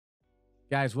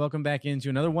Guys, welcome back into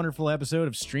another wonderful episode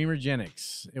of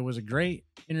StreamerGenics. It was a great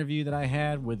interview that I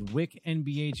had with Wick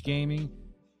NBH Gaming.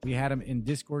 We had him in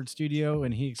Discord studio,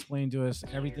 and he explained to us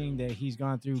everything that he's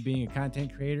gone through being a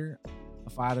content creator, a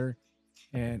father,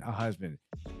 and a husband.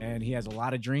 And he has a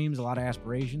lot of dreams, a lot of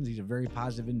aspirations. He's a very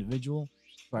positive individual.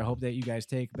 So I hope that you guys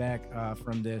take back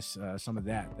from this some of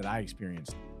that I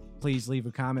experienced. Please leave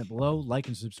a comment below, like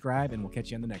and subscribe, and we'll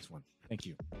catch you on the next one. Thank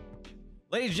you.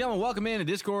 Ladies and gentlemen, welcome in to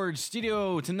Discord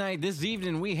Studio tonight. This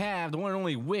evening, we have the one and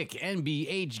only Wick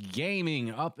NBH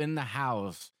Gaming up in the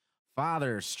house.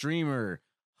 Father, streamer,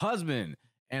 husband,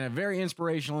 and a very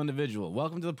inspirational individual.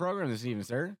 Welcome to the program this evening,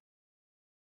 sir.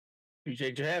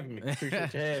 Appreciate you having me.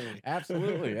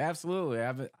 Absolutely,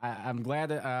 absolutely. I'm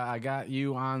glad that I got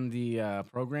you on the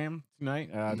program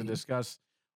tonight to discuss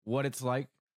what it's like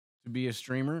to be a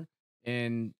streamer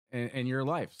in your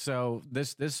life. So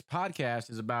this podcast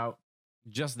is about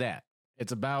just that.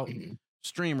 It's about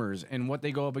streamers and what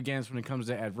they go up against when it comes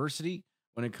to adversity,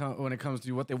 when it comes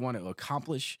to what they want to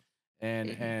accomplish,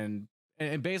 and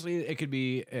basically it could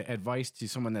be advice to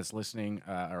someone that's listening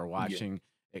or watching.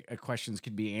 Questions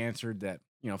could be answered that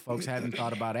folks haven't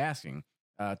thought about asking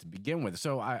to begin with.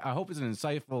 So I hope it's an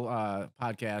insightful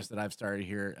podcast that I've started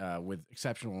here with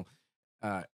exceptional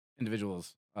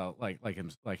individuals like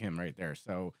him right there.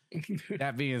 So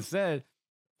that being said,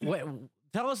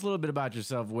 tell us a little bit about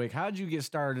yourself, Wick. How did you get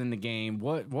started in the game?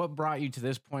 What brought you to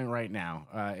this point right now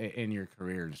in your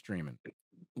career in streaming?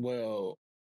 Well,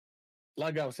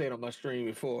 like I was saying on my stream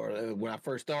before, when I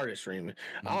first started streaming,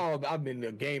 I've been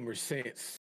a gamer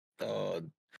since Sega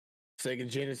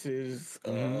Genesis,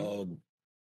 Sega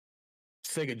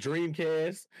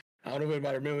Dreamcast. I don't know if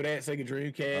anybody remember that. Sega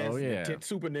Dreamcast. Oh, yeah.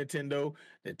 Super Nintendo,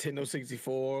 Nintendo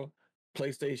 64,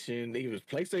 PlayStation. It was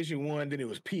PlayStation 1, then it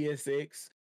was PSX,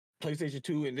 PlayStation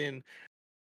 2, and then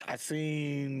I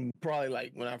seen probably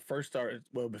like when I first started,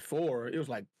 well, before, it was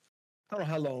like, I don't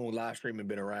know how long live streaming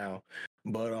been around,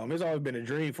 but it's always been a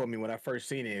dream for me when I first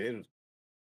seen it. It was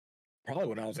probably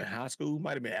when I was in high school,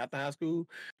 might have been after high school,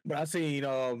 but I seen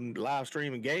live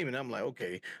streaming gaming. I'm like,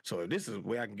 okay, so if this is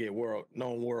where I can get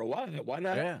known worldwide, why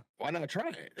not? Yeah. Why not try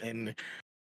it? And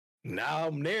now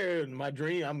I'm there. My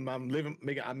dream, I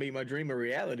made my dream a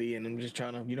reality, and I'm just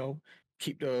trying to,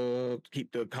 keep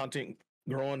the content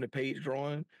growing, the page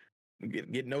growing,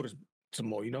 get noticed some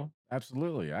more.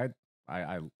 Absolutely.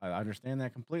 I understand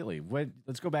that completely.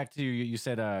 Let's go back to you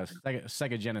said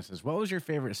Sega Genesis. What was your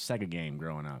favorite Sega game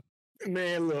growing up?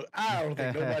 Man, look, I don't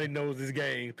think nobody knows this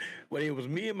game, but it was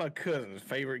me and my cousin's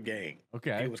favorite game.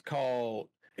 Okay.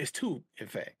 It's two, in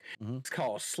fact. Mm-hmm. It's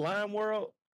called Slime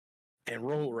World and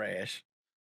Road Rash.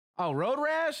 Oh, Road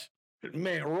Rash?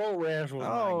 Man, Road Rash was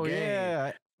my game.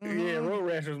 Yeah. Mm-hmm. Yeah, Road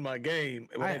Rash was my game.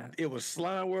 It was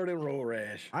Slime World and Road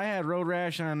Rash. I had Road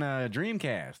Rash on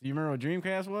Dreamcast. Do you remember what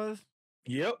Dreamcast was?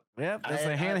 Yep. That's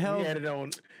a handheld. We had it on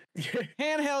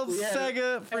handheld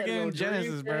Sega freaking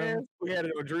Genesis, bro. We had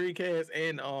it on Dreamcast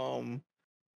and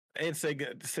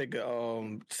Sega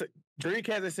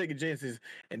Dreamcast and Sega Genesis,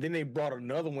 and then they brought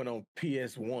another one on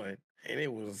PS1, and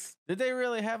it was. Did they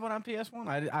really have one on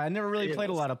PS1? I never really played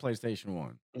a lot of PlayStation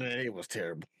 1. Man, it was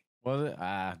terrible. Was it?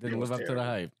 Didn't live up to the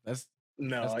hype. That's too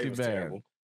bad. Terrible.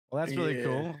 Well, that's really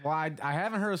cool. Well, I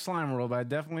haven't heard of Slime World, but I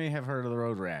definitely have heard of the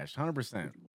Road Rash.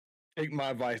 100%. Take my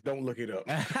advice. Don't look it up.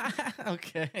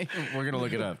 Okay. We're going to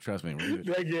look it up. Trust me.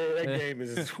 That game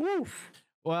is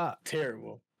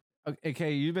terrible.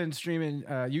 Okay. You've been streaming.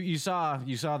 You saw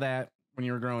that when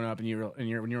you were growing up and when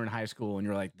you were in high school and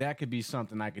you're like, that could be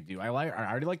something I could do. I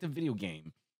already like the video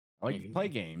game. I like to play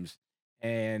games,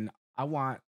 and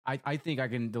I think I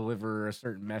can deliver a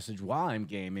certain message while I'm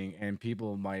gaming, and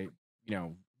people might,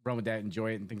 run with that,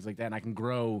 enjoy it and things like that. And I can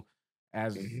grow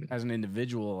as an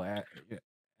individual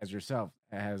as yourself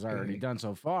has already done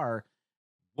so far.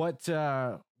 Where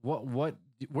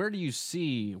do you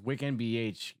see Wick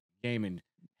NBH Gaming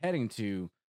heading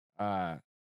to at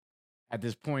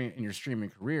this point in your streaming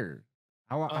career?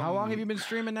 How long have you been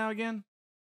streaming now again?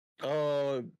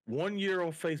 1 year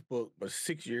on Facebook, but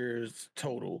 6 years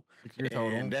total. 6 years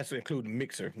total, and that's including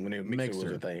Mixer when Mixer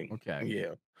was a thing. Okay,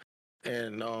 yeah.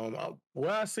 And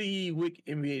where I see Wick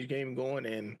NBH Gaming going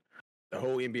and the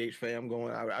whole NBH fam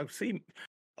going, I see.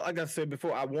 Like I said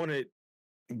before, I want to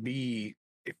be,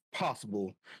 if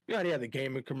possible, how they have the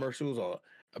gaming commercials or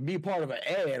be a part of an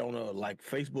ad on a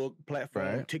Facebook platform,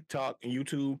 right. TikTok and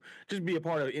YouTube. Just be a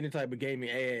part of any type of gaming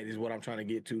ad is what I'm trying to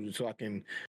get to, so I can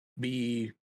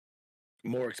be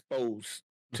more exposed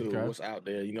to what's out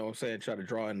there. You know what I'm saying? Try to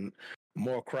draw in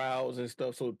more crowds and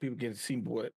stuff so people can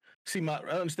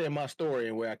understand my story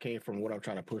and where I came from, what I'm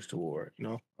trying to push toward.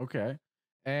 Okay.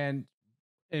 And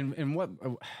And what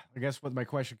I guess what my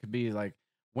question could be like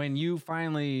when you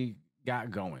finally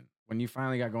got going, on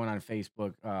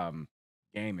Facebook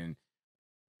gaming,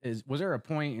 was there a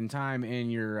point in time in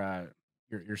your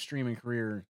streaming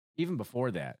career, even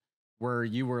before that, where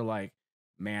you were like,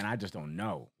 man, I just don't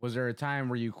know? Was there a time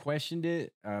where you questioned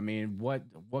it? I mean, what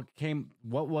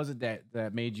was it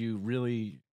that made you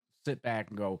really sit back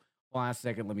and go, hold on a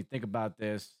second, let me think about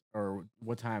this? Or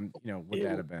what time, would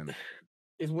that It have been?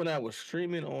 is when I was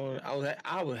streaming on.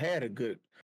 Had a good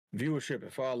viewership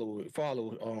and followers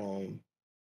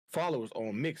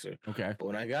on Mixer. Okay. But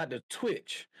when I got to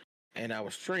Twitch and I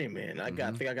was streaming, I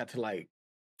think I got to like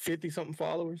 50 something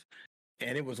followers.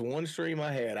 And it was one stream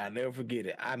I had. I never forget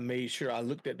it. I made sure I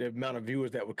looked at the amount of viewers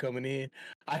that were coming in.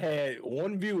 I had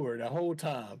one viewer the whole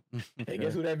time. Okay. And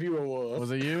guess who that viewer was?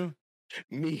 Was it you?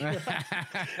 Me.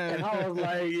 And I was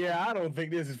like, yeah, I don't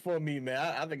think this is for me, man.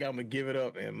 I think I'm gonna give it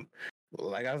up. And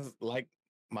like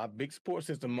my big support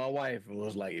system, my wife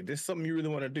was like, if this is something you really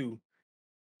want to do,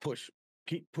 push.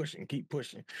 Keep pushing.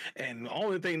 And the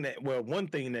only thing one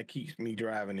thing that keeps me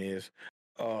driving is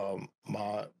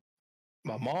my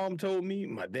mom told me,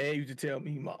 my dad used to tell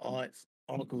me, my aunts,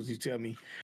 uncles used to tell me,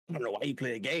 I don't know why you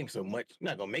play a game so much. You're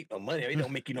not gonna make no money. It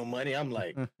don't make you no money. I'm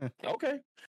like, okay.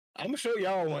 I'm gonna show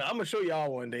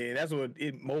y'all one day. And that's what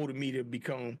it molded me to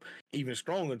become even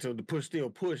stronger until the push still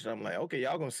pushed. I'm like, okay,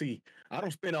 y'all gonna see. I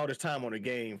don't spend all this time on the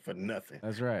game for nothing.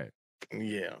 That's right.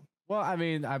 Yeah. Well, I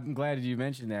mean, I'm glad you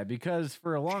mentioned that because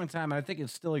for a long time, I think it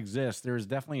still exists. There's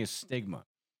definitely a stigma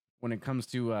when it comes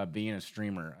to being a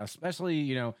streamer,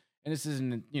 especially, and this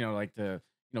isn't, like to,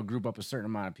 group up a certain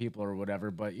amount of people or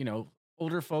whatever, but,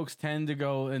 older folks tend to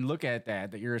go and look at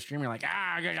that you're a streamer, like,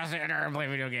 you just sit there and play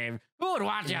video games. Who would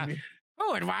watch you?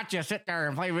 Who would watch you sit there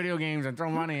and play video games and throw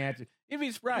money at you? You'd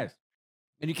be surprised.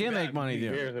 And you can make money,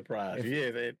 dude. Very surprised.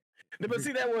 But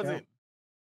see, that wasn't.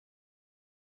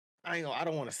 I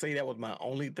don't want to say that was my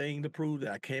only thing to prove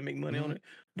that I can make money on it,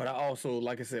 but I also,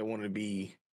 like I said, wanted to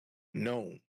be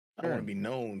known. Sure. I want to be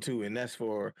known too, and that's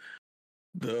for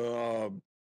the.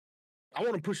 I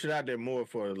want to push it out there more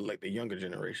for like the younger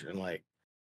generation. Like,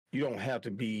 you don't have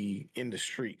to be in the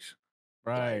streets,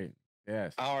 right? Like,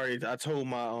 yes. I told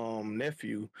my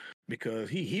nephew because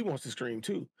he wants to stream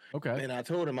too. Okay. And I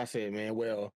told him, I said, man,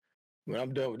 well, when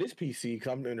I'm done with this PC,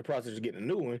 because I'm in the process of getting a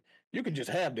new one, you can just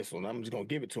have this one. I'm just gonna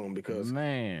give it to him because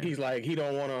he's like, he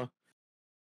don't want to.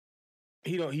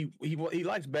 He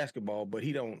likes basketball, but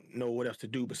he don't know what else to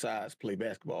do besides play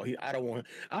basketball. I don't want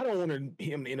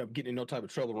him to end up getting in no type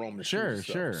of trouble roaming the streets.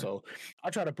 Sure. So I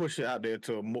try to push it out there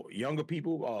to more younger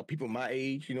people, people my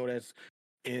age, that's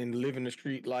living the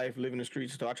street life, living the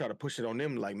streets. So I try to push it on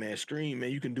them, like, man, stream,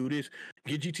 man, you can do this.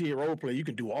 Get GTA roleplay, you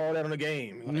can do all that on the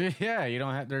game. Like, yeah, you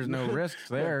don't have. There's no risks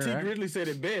there. T Grizzly said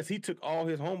it best. He took all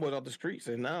his homeboys off the streets,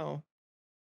 and now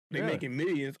they're making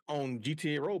millions on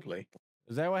GTA roleplay.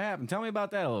 Is that what happened? Tell me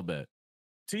about that a little bit.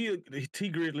 T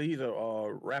Grizzly, he's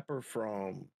a rapper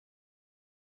from.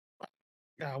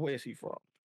 Where is he from?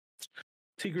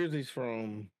 T Grizzly's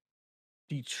from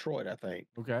Detroit, I think.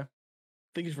 Okay. I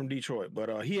think he's from Detroit,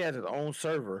 but he has his own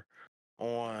server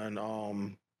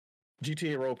on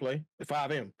GTA roleplay, the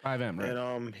 5M. 5M, right?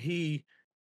 And he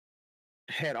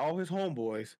had all his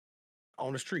homeboys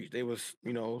on the streets. They was,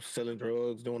 selling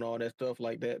drugs, doing all that stuff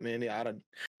like that, man. They out of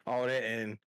all that,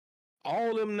 and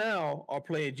all of them now are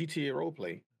playing GTA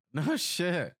roleplay. No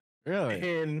shit.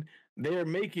 Really? And they're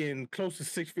making close to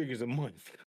 6 figures a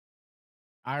month.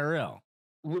 IRL.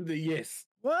 With the yes.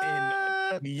 What?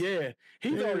 And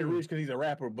he's already rich because he's a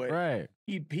rapper, but right.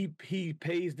 He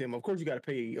pays them. Of course, you got to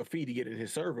pay a fee to get in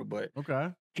his server, but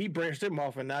he branched them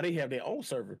off, and now they have their own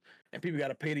server, and people got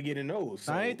to pay to get in those.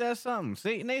 So. Ain't that something?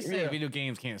 See, and they say video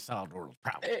games can't solve the world's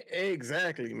problems.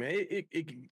 Exactly, man. It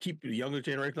can keep the younger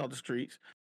generation off the streets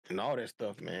and all that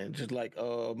stuff, man. Just like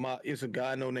it's a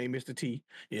guy I know named Mr. T.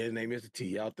 Yeah, his name is Mr. T.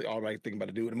 Y'all already thinking about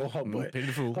to do it more, but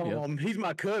he's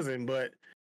my cousin, but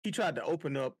he tried to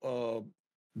open up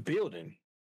building,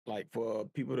 like for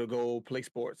people to go play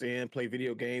sports and play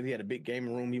video games. He had a big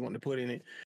gaming room he wanted to put in it.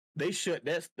 They shut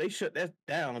that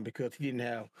down because he didn't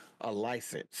have a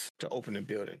license to open the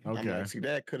building. Okay. Like, see,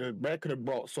 that could have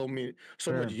brought so much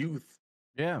youth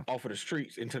off of the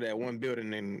streets into that one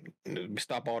building and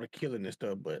stop all the killing and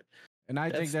stuff. But I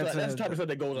think that's the type of stuff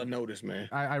that goes unnoticed, man.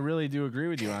 I really do agree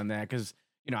with you on that because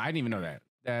I didn't even know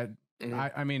that.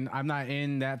 I mean, I'm not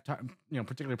in that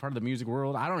particular part of the music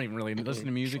world. I don't even really listen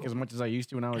to music as much as I used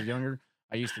to when I was younger.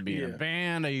 I used to be in a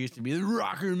band. I used to be the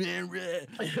rocker, man,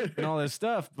 and all this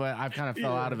stuff. But I've kind of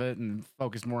fell out of it and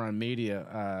focused more on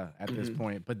media at this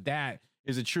point. But that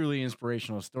is a truly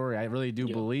inspirational story. I really do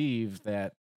believe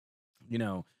that,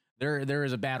 there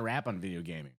is a bad rap on video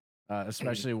gaming,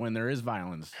 especially when there is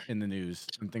violence in the news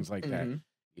and things like that.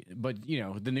 But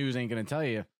the news ain't gonna tell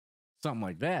you something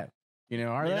like that.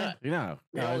 Are they? Not.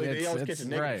 They always catch the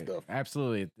negative stuff.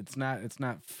 Absolutely. It's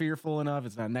not fearful enough.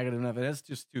 It's not negative enough. That's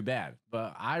just too bad.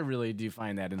 But I really do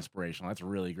find that inspirational. That's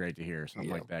really great to hear something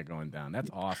like that going down. That's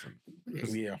awesome.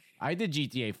 Yeah. I did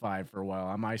GTA 5 for a while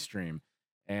on my stream,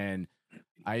 and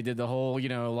I did the whole,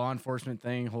 law enforcement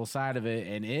thing, whole side of it.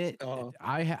 And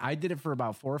I did it for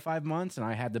about 4 or 5 months, and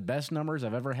I had the best numbers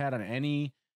I've ever had on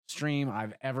any stream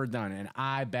I've ever done. And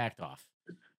I backed off.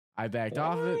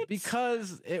 Off of it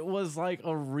because it was like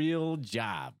a real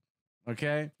job.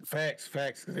 Okay. Facts.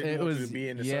 It was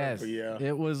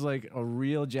it was like a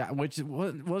real job, which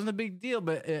wasn't a big deal,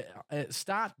 but it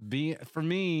stopped being for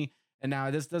me. And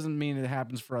now this doesn't mean it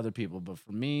happens for other people, but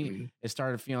for me, it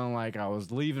started feeling like I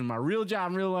was leaving my real job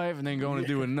in real life and then going to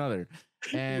do another.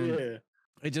 And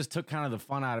it just took kind of the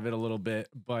fun out of it a little bit,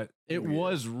 but it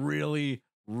was really,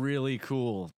 really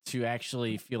cool to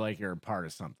actually feel like you're a part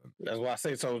of something. That's why I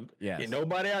say so. Yeah,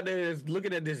 nobody out there is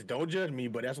looking at this. Don't judge me,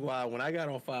 but that's why when I got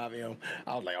on 5M,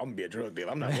 I was like, I'm gonna be a drug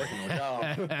dealer. I'm not working no job.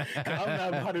 I'm not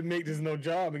about to make this no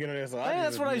job again. So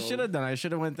that's what I should have done. I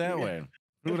should have went that way.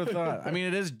 Who would have thought? I mean,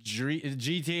 it is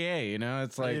GTA,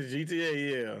 It's like it's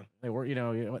GTA, yeah. They were,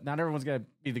 not everyone's got to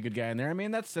be the good guy in there. I mean,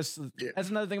 that's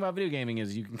another thing about video gaming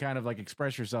is you can kind of like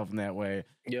express yourself in that way.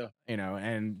 Yeah.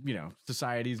 And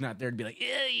society's not there to be like,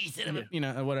 yeah, you said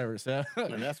it, whatever. So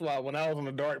and that's why when I was in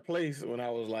a dark place, when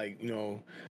I was like,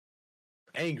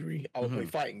 angry, I would play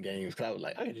fighting games because I was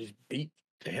like, I could just beat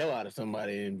the hell out of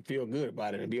somebody and feel good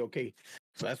about it and be okay.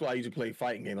 So that's why I used to play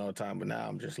fighting games all the time. But now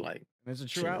I'm just like, it's a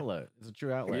true outlet.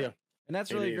 Yeah. And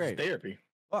that's really great. Therapy.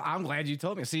 Well, I'm glad you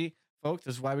told me. See, folks,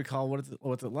 this is why we call what's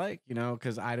it like,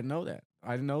 because I didn't know that.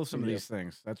 I didn't know some of these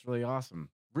things. That's really awesome.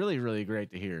 Really, really great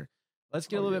to hear. Let's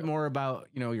get a little bit more about,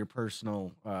 your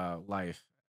personal life,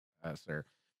 sir.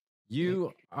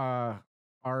 You are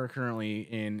currently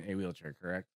in a wheelchair,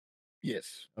 correct?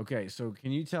 Yes. Okay, so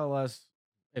can you tell us,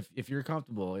 if you're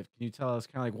comfortable, can you tell us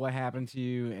kind of like what happened to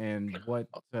you and what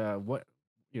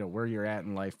where you're at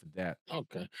in life with that?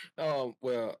 Okay.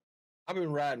 Well, I've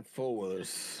been riding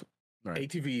four-wheelers,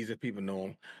 ATVs as people know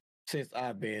them, since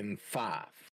I've been 5.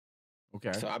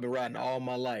 Okay. So I've been riding all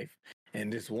my life.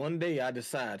 And this one day I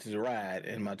decided to ride,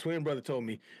 and my twin brother told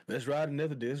me, let's ride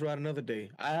another day.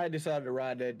 I decided to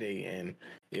ride that day, and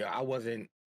I wasn't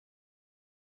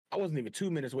even 2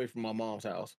 minutes away from my mom's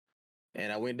house.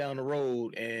 And I went down the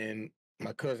road, and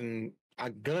I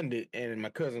gunned it, and my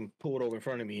cousin pulled over in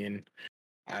front of me, and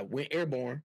I went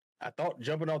airborne. I thought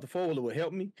jumping off the four-wheeler would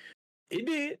help me. It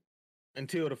did,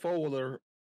 until the four-wheeler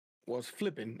was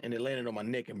flipping, and it landed on my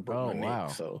neck and broke my neck.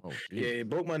 So, it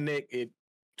broke my neck. It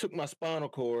took my spinal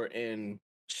cord and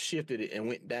shifted it and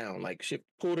went down,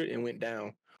 pulled it and went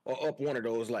down, or up one of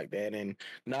those like that. And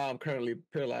now I'm currently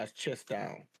paralyzed chest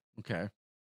down. Okay.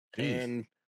 Jeez. And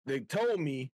they told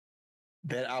me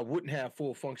that I wouldn't have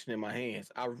full function in my hands.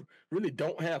 I really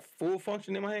don't have full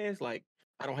function in my hands. Like,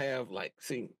 I don't have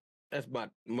that's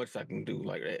about much I can do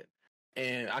like that.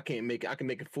 And I can make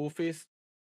a full fist,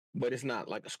 but it's not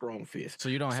like a strong fist. So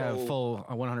you don't have full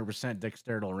 100%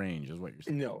 dexterity range is what you're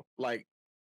saying? No, like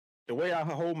the way I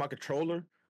hold my controller,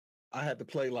 I had to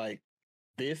play like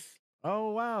this. Oh,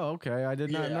 wow. Okay. I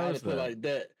did not notice I had to play like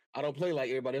that. I don't play like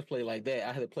everybody else play like that.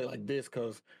 I had to play like this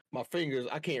because my fingers,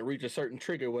 I can't reach a certain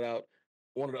trigger without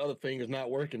one of the other fingers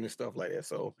not working and stuff like that.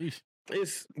 So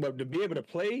but to be able to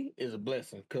play is a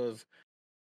blessing because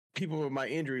people with my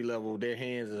injury level, their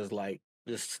hands is like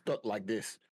just stuck like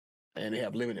this and they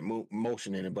have limited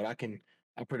motion in it. But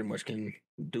I pretty much can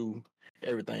do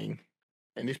everything.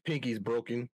 And this pinky's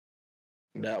broken.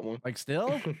 That one. Like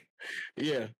still?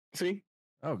 Yeah. See?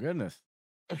 Oh, goodness.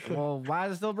 Well, why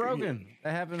is it still broken?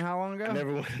 That happened how long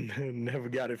ago? I never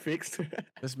got it fixed.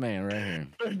 This man right here.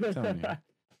 I'm telling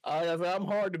you. I'm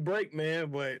hard to break,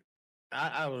 man, but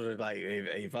I was like,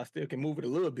 if I still can move it a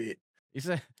little bit. He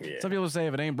said, some people say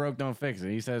if it ain't broke, don't fix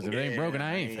it. He says, if it ain't broken,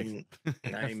 I ain't fixing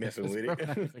it. I ain't messing with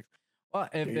it. Well,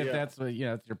 if that's what,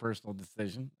 it's your personal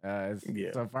decision.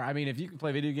 So far, I mean, if you can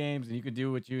play video games and you can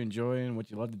do what you enjoy and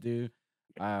what you love to do,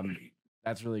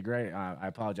 that's really great. I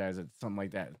apologize that something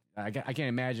like that. I can't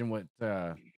imagine what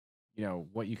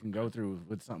what you can go through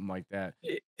with something like that.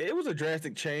 It was a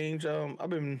drastic change. I've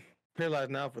been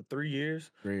paralyzed now for 3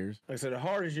 years. 3 years. Like I said, the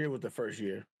hardest year was the first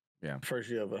year. Yeah, first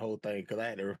year of the whole thing because I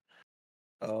had to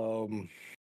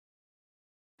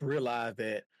realize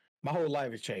that my whole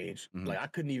life has changed. Mm-hmm. Like I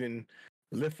couldn't even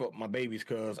lift up my babies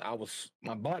because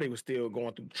my body was still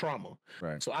going through trauma.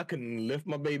 Right. So I couldn't lift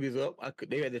my babies up. At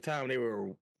the time they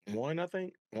were 1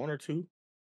 or 2.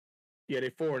 Yeah,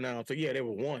 they're 4 now. So yeah, they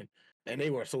were 1, and they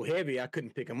were so heavy I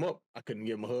couldn't pick them up. I couldn't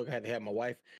give them a hug. I had to have my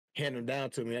wife hand them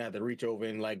down to me. I had to reach over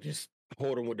and like just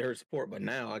hold them with her support. But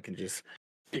now I can just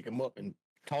pick them up and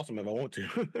toss them if I want to.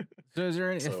 So is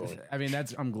there any? So, I mean,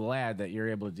 I'm glad that you're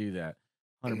able to do that.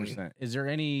 100%. Is there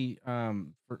any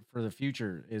for the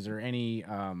future? Is there any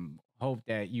hope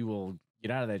that you will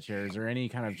get out of that chair? Is there any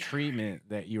kind of treatment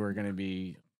that you are going to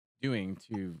be doing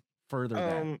to further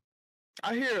that?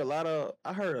 I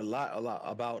heard a lot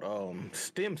about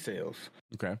stem cells.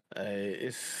 Okay.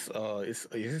 It's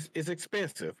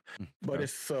expensive, but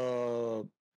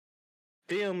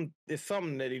Okay. it's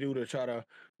something that they do to try to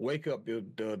wake up the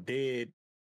dead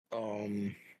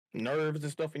nerves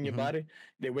and stuff in your body.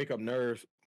 They wake up nerves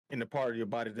in the part of your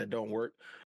body that don't work.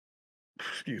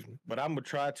 Excuse me. But I'm gonna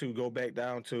try to go back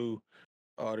down to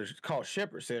it's called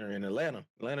Shepherd Center in Atlanta,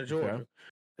 Georgia. Okay.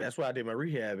 That's where I did my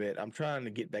rehab at. I'm trying to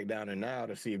get back down there now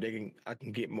to see if I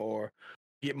can get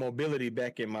mobility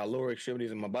back in my lower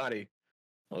extremities in my body,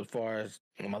 as far as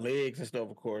my legs and stuff,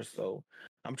 of course. So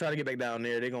I'm trying to get back down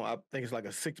there. I think it's like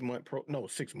a 6 week program.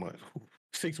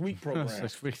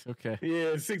 6 weeks. Okay.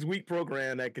 Yeah, 6 week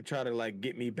program that could try to like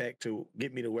get me to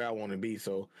where I want to be.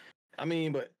 So, I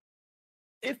mean, but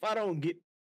if I don't get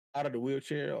out of the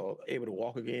wheelchair or able to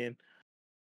walk again,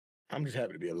 I'm just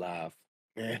happy to be alive.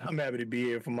 And I'm happy to be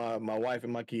here for my wife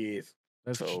and my kids.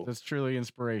 That's truly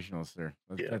inspirational, sir.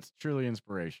 That's truly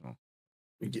inspirational.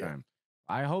 Big time.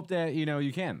 I hope that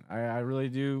you can. I really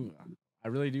do. I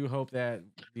really do hope that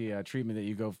the treatment that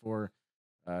you go for,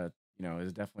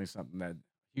 is definitely something that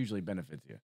hugely benefits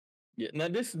you. Yeah. Now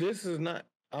this is not.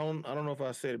 I don't know if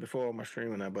I said it before on my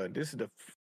stream or not, but this is the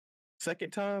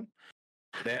second time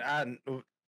that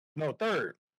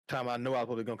third time I know I was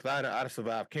supposed to go, because I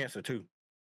survived cancer too.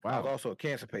 Wow. I was also a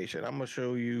cancer patient. I'm gonna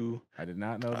show you. I did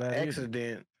not know that accident.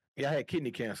 Either. Yeah, I had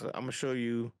kidney cancer. I'm gonna show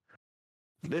you.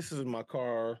 This is my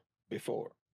car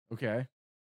before. Okay.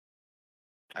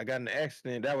 I got in an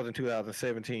accident. That was in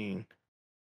 2017.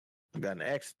 I got in an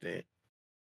accident.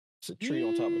 It's a tree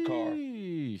on top of the car.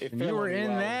 And you were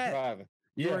in that?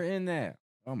 You were in that.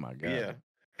 Oh my God. Yeah.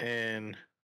 And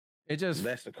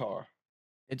that's the car.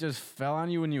 It just fell on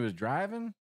you when you was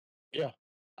driving? Yeah.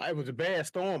 It was a bad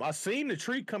storm. I seen the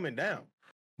tree coming down,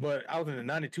 but I was in a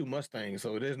 92 Mustang,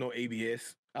 so there's no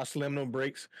ABS. I slammed on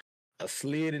brakes. I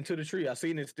slid into the tree. I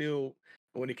seen it still.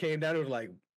 When it came down, it was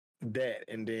like that,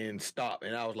 and then stopped.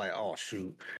 And I was like, oh,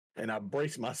 shoot. And I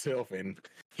braced myself and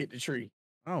hit the tree.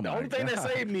 Oh, the only thing that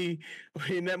saved me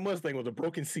in that Mustang was a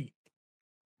broken seat.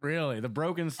 Really? The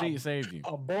broken seat saved you?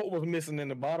 A bolt was missing in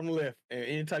the bottom left. And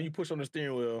anytime you push on the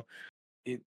steering wheel,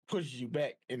 it pushes you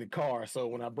back in the car. So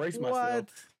when I braced myself,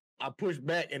 I pushed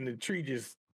back and the tree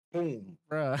just boom.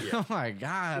 Bruh. Yeah. Oh my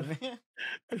God, man.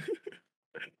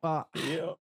 Well,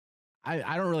 yeah.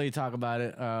 I don't really talk about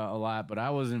it a lot, but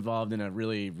I was involved in a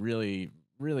really, really,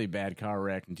 really bad car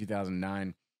wreck in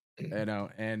 2009.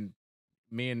 And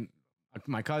me and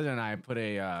my cousin and I put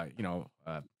I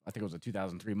think it was a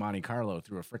 2003 Monte Carlo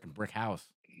through a freaking brick house,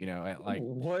 at like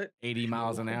 80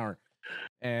 miles an hour.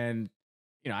 And,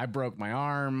 I broke my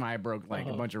arm. I broke like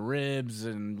a bunch of ribs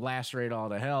and lacerated all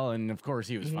to hell. And of course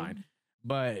he was fine.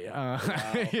 But wow,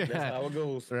 yeah, that's how it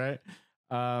goes. Right.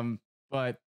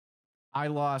 But I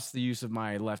lost the use of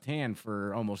my left hand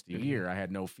for almost a year. I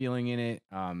had no feeling in it.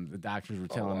 The doctors were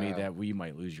telling me that we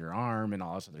might lose your arm and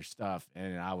all this other stuff.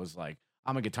 And I was like,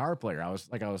 I'm a guitar player. I was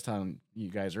telling you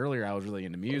guys earlier, I was really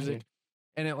into music.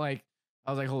 And I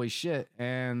was like, holy shit.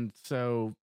 And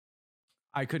so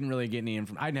I couldn't really get any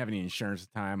information. I didn't have any insurance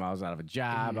at the time. I was out of a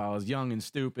job. I was young and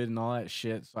stupid and all that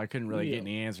shit. So I couldn't really get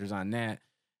any answers on that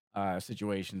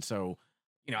situation. So,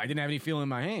 I didn't have any feeling in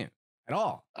my hand at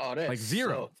all. Oh, that's like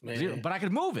zero. But I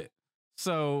could move it.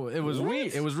 So it was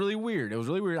weird. It was really weird.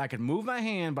 I could move my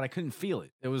hand, but I couldn't feel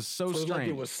it. It was so strange. Like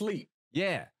it was sleep.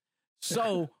 Yeah.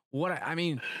 So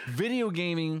video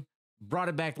gaming brought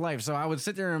it back to life. So I would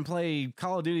sit there and play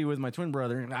Call of Duty with my twin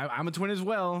brother. I'm a twin as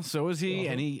well. So is he.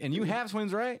 And you have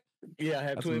twins, right? Yeah, I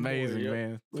have That's twins. Amazing,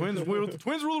 man. Twins rule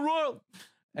the world.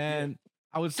 And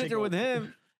I would sit there with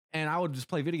him. And I would just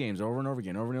play video games over and over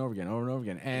again.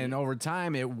 And over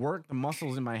time, it worked the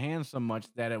muscles in my hands so much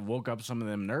that it woke up some of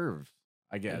them nerves,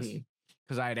 I guess.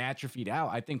 Because I had atrophied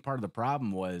out. I think part of the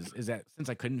problem is that since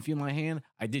I couldn't feel my hand,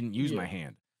 I didn't use my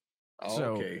hand.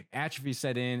 So atrophy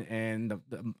set in, and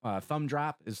the thumb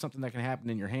drop is something that can happen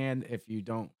in your hand if you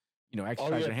don't,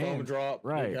 exercise your hand. Thumb drop.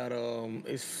 Right. You got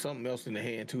it's something else in the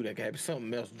hand too that can happen.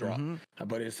 Something else drop.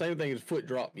 But it's the same thing as foot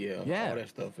drop. Yeah. All that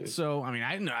stuff is. So I mean,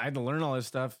 I had to learn all this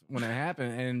stuff when it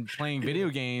happened, and playing video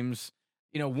games.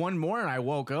 One morning I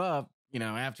woke up,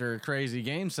 after a crazy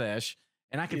game sesh,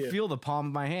 and I could feel the palm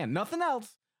of my hand. Nothing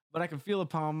else, but I could feel the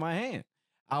palm of my hand.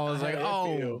 I was like,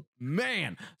 oh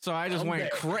man. So I just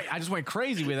went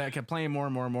crazy with it. I kept playing more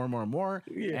and more.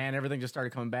 Yeah. And everything just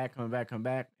started coming back.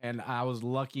 And I was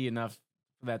lucky enough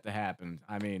for that to happen.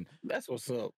 I mean, that's what's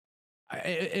up.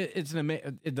 It's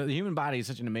the human body is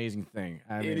such an amazing thing.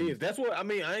 It is. That's what I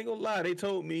mean. I ain't gonna lie. They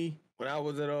told me when I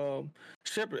was at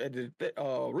Shepherd at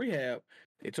the rehab,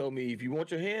 they told me if you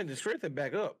want your hand to strengthen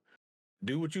back up,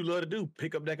 do what you love to do.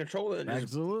 Pick up that controller and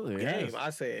absolutely game. Yes. I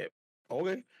said,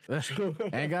 okay.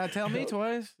 Ain't gotta tell me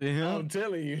twice. You know? I'm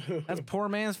telling you. That's poor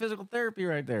man's physical therapy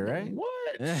right there, right?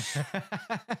 What?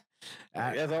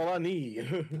 That's all I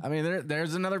need. I mean,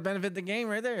 there's another benefit to the game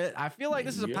right there. I feel like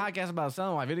this is a podcast about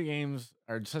selling why video games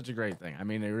are such a great thing. I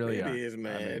mean, they really are. It is,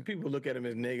 man. I mean, people look at them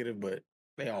as negative, but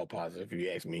they all positive if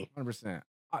you ask me. 100%.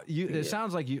 It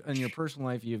sounds like you in your personal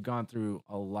life you've gone through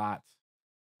a lot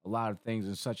of things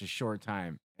in such a short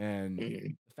time, and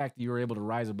the fact that you were able to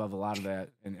rise above a lot of that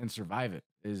and survive it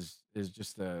is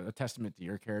just a testament to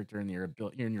your character and your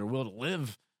ability and your will to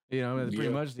live. You know, that's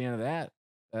pretty much the end of that.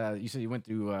 You said you went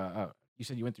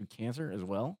through cancer as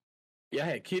well. Yeah, I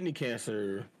had kidney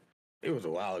cancer. It was a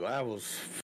while ago. I was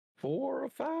 4 or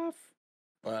 5.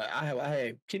 I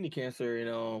had kidney cancer,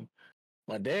 and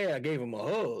my dad, I gave him a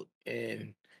hug,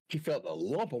 and he felt a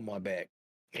lump on my back,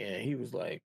 and he was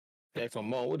like, "Asked my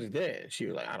mom, what is that?" And she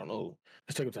was like, "I don't know.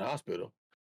 Let's take him to the hospital."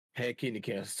 Had kidney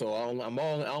cancer, so I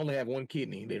only have one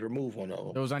kidney. They removed one of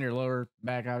them. It was on your lower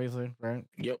back, obviously, right?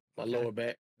 Yep, my lower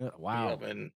back. Wow. Yep,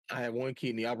 and I have one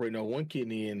kidney, operating on one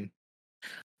kidney, and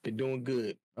been doing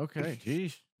good. Okay,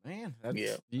 geez, man,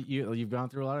 that's you've gone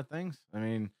through a lot of things. I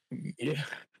mean,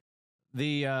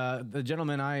 the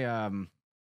gentleman I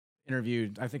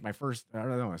interviewed, I think my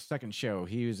second show.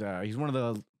 He's one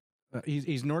of the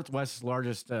he's Northwest's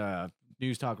largest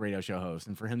news talk radio show host,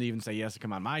 and for him to even say yes to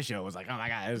come on my show was like, oh my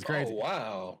god, it was crazy. Oh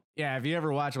wow. Yeah, if you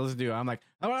ever watch or listen to it, I'm like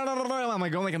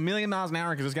going like a million miles an hour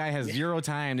because this guy has zero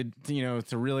time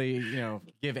to really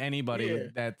give anybody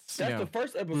that's the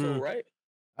first episode, right?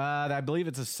 I believe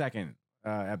it's a second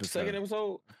episode. Second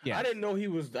episode? Yeah. I didn't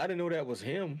know that was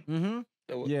him. Mm-hmm.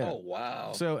 Oh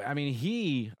wow. So I mean,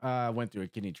 he went through a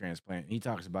kidney transplant. He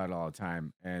talks about it all the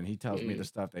time, and he tells me the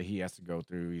stuff that he has to go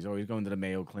through. He's always going to the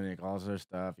Mayo Clinic, all this other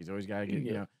stuff. He's always got to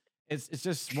get it's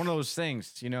just one of those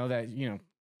things, that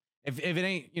if it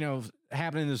ain't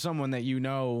happening to someone that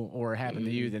or happened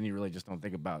to you, then you really just don't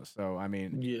think about it. So I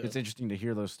mean, it's interesting to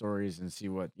hear those stories and see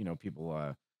what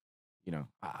people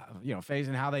face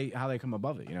and how they come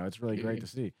above it. It's really great to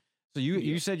see. So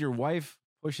you said your wife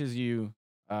pushes you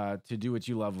to do what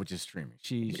you love, which is streaming.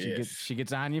 She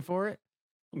gets on you for it.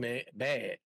 Man,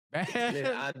 bad.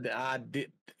 I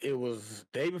did. It was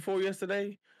day before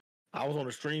yesterday. I was on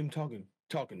the stream talking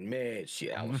mad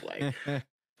shit. I was like,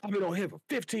 I've been on here for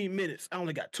 15 minutes. I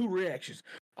only got 2 reactions.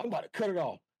 I'm about to cut it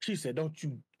off. She said, "Don't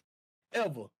you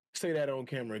ever say that on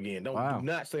camera again. Do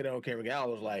not say that on camera again." I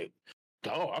was like,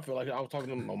 oh, I feel like I was talking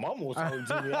to my mama was talking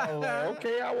to me. I was like,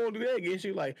 okay, I won't do that again. She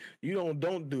was like,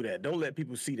 don't do that. Don't let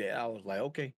people see that. I was like,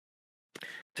 okay,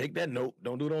 take that note.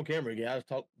 Don't do it on camera again. I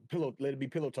just let it be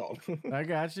pillow talk. I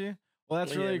got you. Well,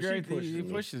 that's really great that he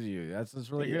pushes you. That's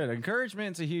really good.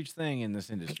 Encouragement's a huge thing in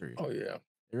this industry. Oh yeah.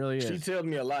 It really is. She tells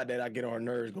me a lot that I get on her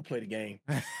nerves. Go play the game.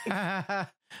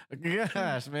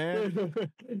 Gosh, man.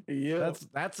 Yeah.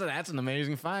 That's an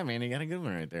amazing find, man. You got a good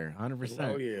one right there. 100%.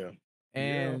 Oh yeah.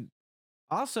 And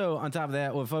also, on top of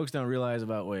that, what folks don't realize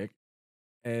about Wick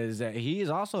is that he is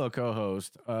also a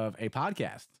co-host of a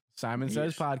podcast, Simon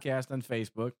Says Podcast on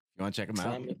Facebook. You want to check him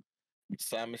out?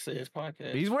 Simon Says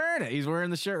Podcast. He's wearing it. He's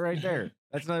wearing the shirt right there.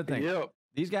 That's another thing. Yep.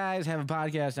 These guys have a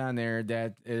podcast on there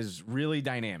that is really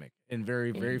dynamic and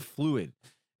very, very fluid.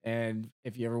 And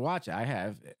if you ever watch it, I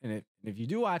have. And if you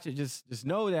do watch it, just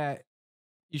know that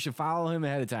you should follow him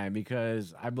ahead of time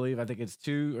because I think it's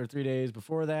 2 or 3 days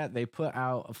before that they put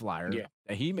out a flyer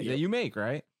that you make,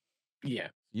 right? Yeah.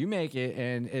 You make it,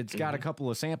 and it's got a couple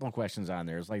of sample questions on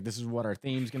there. It's like, this is what our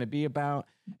theme's going to be about,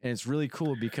 and it's really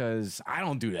cool because I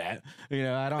don't do that.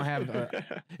 I don't have.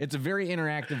 It's a very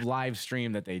interactive live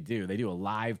stream that they do. They do a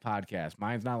live podcast.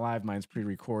 Mine's not live. Mine's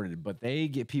pre-recorded, but they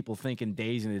get people thinking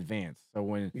days in advance. So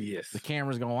when the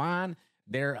cameras go on,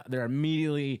 they're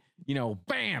immediately,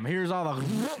 bam, here's all the,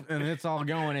 and it's all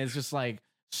going. It's just like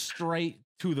straight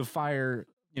to the fire,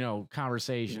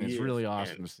 conversation. It's really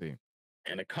awesome to see.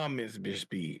 And the comments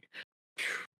just be.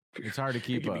 It's hard to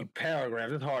keep up.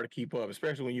 Paragraphs. It's hard to keep up,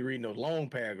 especially when you're reading those long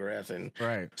paragraphs and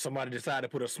somebody decided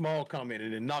to put a small comment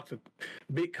and then knocks a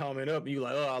big comment up. And you're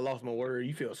like, oh, I lost my word.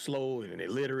 You feel slow and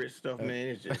illiterate stuff, man.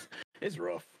 It's just, it's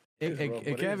rough. It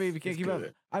can be if you can't keep up.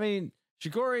 I mean,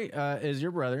 Shikori is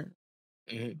your brother.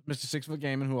 Mr. 6 Foot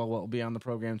Gaming, who will be on the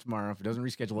program tomorrow if it doesn't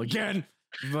reschedule again.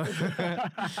 But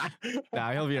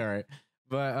nah, he'll be all right.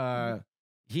 But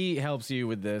he helps you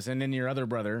with this, and then your other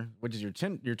brother, which is your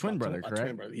twin brother, correct?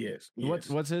 Twin brother, yes.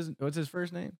 What's his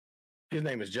first name? His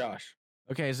name is Josh.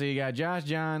 Okay, so you got Josh,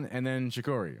 John, and then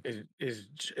Shakori.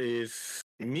 Is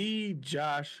me,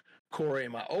 Josh, Corey,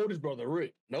 and my oldest brother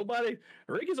Rick.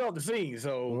 Rick is off the scene.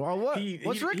 So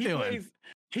what's Rick doing?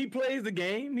 He plays the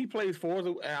game. He plays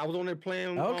Forza. I was on there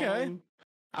playing. Okay.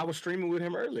 I was streaming with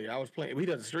him earlier. I was playing. He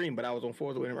doesn't stream, but I was on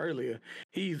Forza with him earlier.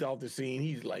 He's off the scene.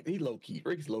 He's low key.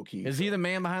 Rick's low key. Is he the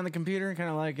man behind the computer? Kind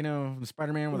of like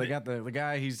Spider-Man, where they got the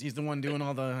guy. He's the one doing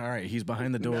all the. All right, he's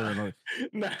behind the door.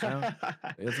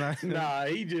 It's not. Nah,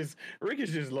 Rick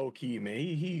is just low key, man.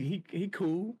 He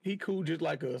cool. He cool, just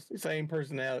like us. Same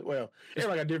personality. Well, it's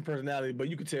like a different personality, but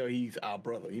you can tell he's our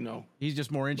brother. He's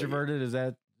just more introverted.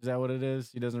 Yeah. Is that what it is?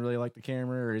 He doesn't really like the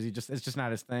camera, or is he just? It's just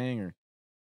not his thing, or.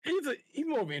 He's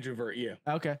more of an introvert, yeah.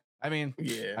 Okay. I mean,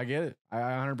 yeah, I get it. I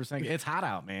 100%. It's hot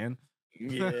out, man.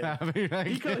 Yeah. I mean,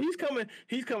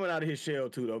 he's coming out of his shell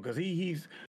too, though, because he's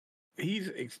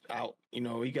out. He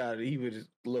was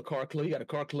a little car club. He got a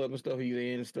car club and stuff. He's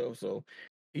in and stuff. So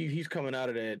he's coming out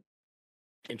of that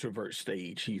introvert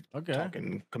stage. He's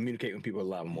talking, communicating with people a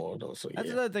lot more, though. So that's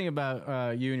another thing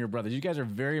about you and your brothers. You guys are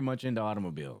very much into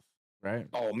automobiles, right?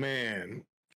 Oh man,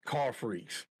 car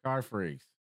freaks.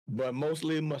 But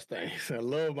mostly Mustangs. I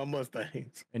love my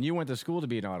Mustangs. And you went to school to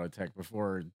be an auto tech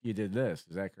before you did this.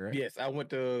 Is that correct? Yes, I went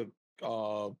to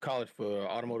college for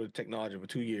automotive technology for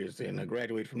 2 years, and I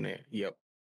graduated from there. Yep.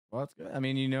 Well, that's good. I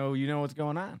mean, you know what's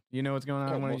going on. You know what's going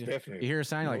on when you hear a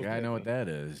sign like, I know what that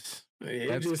is.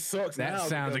 It just sucks. That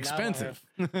sounds expensive.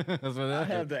 I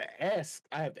have to ask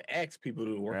people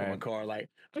to work on my car. Like,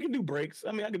 I can do brakes.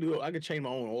 I mean, I can change my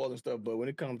own oil and stuff. But when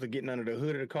it comes to getting under the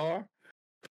hood of the car,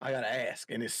 I gotta ask,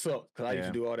 and it sucks because I used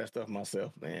to do all that stuff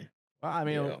myself, man. Well, I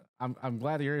mean, I'm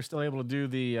glad that you're still able to do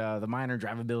the minor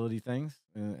drivability things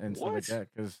and stuff like that,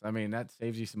 because I mean that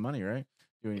saves you some money, right?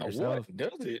 Doing it yourself. What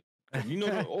does it?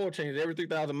 The oil changes every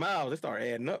 3,000 miles. They start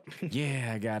adding up.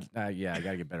 I got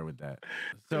to get better with that.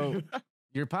 So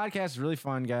your podcast is really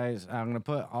fun, guys. I'm gonna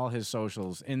put all his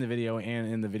socials in the video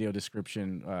and in the video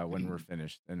description when we're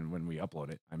finished and when we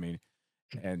upload it. I mean.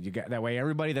 And you got that way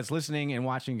everybody that's listening and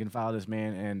watching can follow this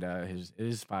man, and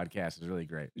his podcast is really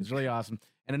great. It's really awesome.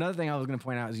 And another thing I was going to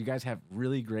point out is you guys have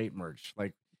really great merch.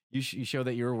 Like you show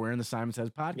that you were wearing the Simon Says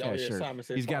podcast shirt.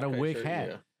 He's got a Wick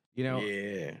hat.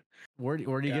 Yeah. Where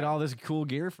do you get all this cool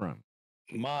gear from?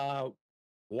 My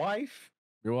wife.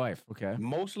 Your wife, okay.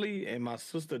 Mostly, and my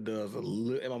sister does a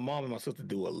little, and my mom and my sister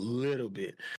do a little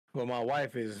bit. But my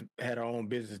wife has had her own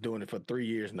business doing it for 3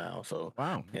 years now. So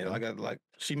wow, and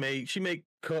she make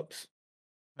cups.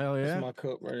 Hell yeah, that's my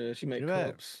cup right there. She make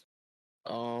cups.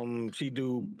 She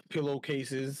do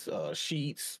pillowcases,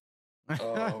 sheets.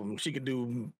 She could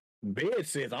do bed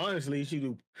sets. Honestly, she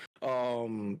would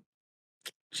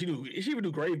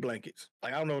do grave blankets.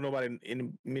 Like, I don't know much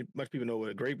people know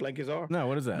what grave blankets are. No,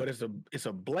 what is that? But it's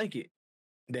a blanket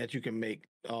that you can make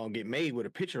get made with a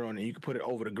picture on it. You can put it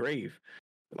over the grave.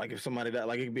 Like if somebody died,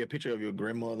 like it could be a picture of your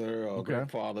grandmother or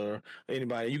grandfather,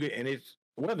 anybody. And it's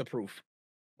weatherproof.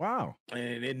 Wow.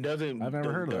 And it doesn't. I've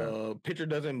never heard of that. The picture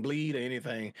doesn't bleed or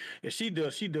anything. And she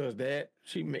does that.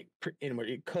 She make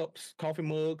cups, coffee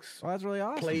mugs. Oh, that's really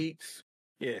awesome. Plates.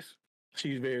 Yes.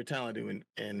 She's very talented,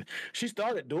 and she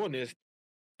started doing this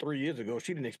 3 years ago.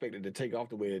 She didn't expect it to take off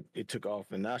the way it took off,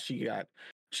 and now she has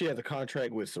a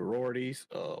contract with sororities,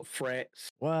 frats.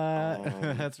 What?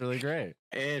 That's really great.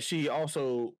 And she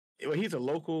also, he's a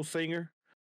local singer.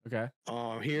 Okay.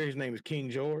 Here his name is King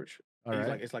George. All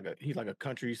right. He's like a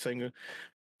country singer.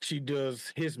 She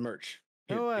does his merch.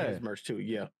 His merch too.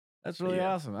 Yeah. That's really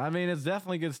awesome. I mean, it's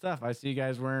definitely good stuff. I see you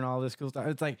guys wearing all this cool stuff.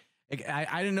 It's like.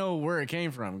 I didn't know where it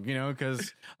came from,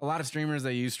 because a lot of streamers,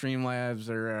 they use Streamlabs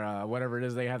or whatever it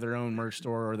is. They have their own merch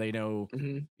store, or they know,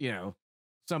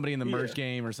 somebody in the merch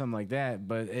game or something like that.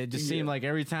 But it just seemed like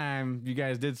every time you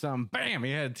guys did something, bam,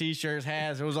 you had T-shirts,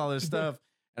 hats, it was all this stuff.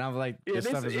 And I was like, this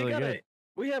stuff is really good.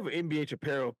 We have an NBH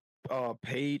apparel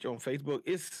page on Facebook.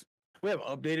 We haven't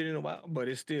updated in a while, but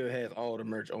it still has all the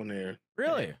merch on there.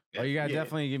 Really? Oh, you gotta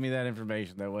definitely give me that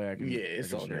information. That way I can. Yeah,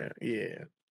 it's on there. Yeah.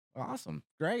 Awesome.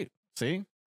 Great. See?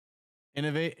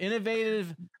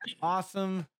 Innovative,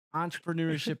 awesome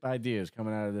entrepreneurship ideas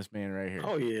coming out of this man right here.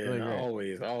 Oh yeah, really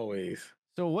always.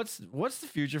 So what's the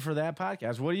future for that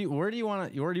podcast? Where do you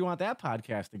want that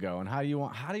podcast to go, and how do you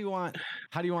want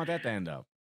that to end up?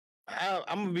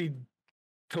 I'm gonna be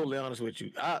totally honest with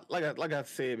you. Like I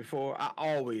said before, I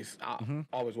always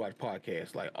watch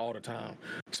podcasts like all the time.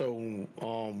 So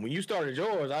when you started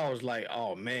yours, I was like,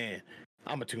 oh man,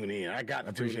 I'm gonna tune in. I got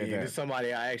to tune in. This is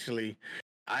somebody I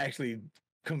actually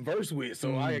converse with,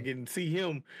 so I can see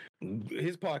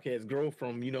his podcast grow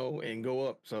from and go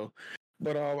up. So,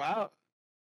 but I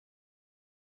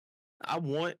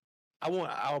want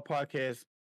our podcast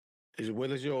as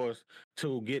well as yours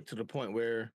to get to the point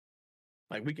where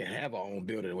like we can have our own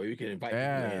building where we can invite people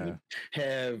in and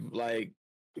have like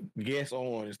guests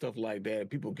on and stuff like that.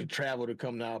 People could travel to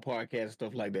come to our podcast and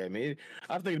stuff like that. Man,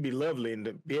 I think it'd be lovely and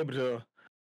to be able to.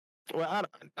 Well,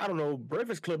 I don't know.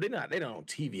 Breakfast Club, they're not on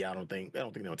TV. I don't think they're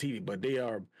on TV, but they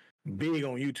are big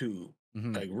on YouTube,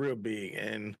 like real big,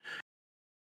 and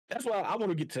that's why I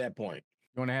want to get to that point.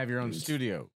 You want to have your own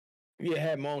studio. Yeah,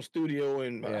 have my own studio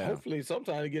and hopefully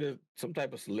sometime to get some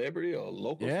type of celebrity or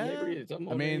local celebrity or something.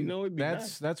 I mean, it'd be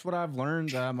that's what I've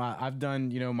learned. I've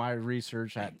done my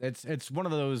research. It's one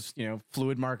of those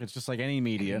fluid markets, just like any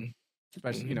media.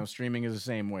 Especially streaming is the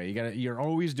same way. You're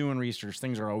always doing research.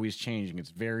 Things are always changing. It's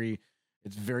very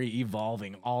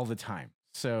evolving all the time.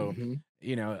 So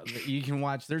you can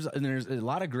watch. There's a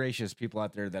lot of gracious people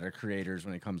out there that are creators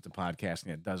when it comes to podcasting.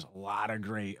 It does a lot of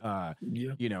great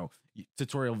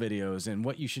tutorial videos and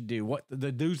what you should do, what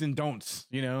the do's and don'ts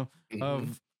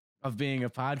of being a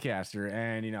podcaster.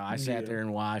 And I sat there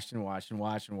and watched, and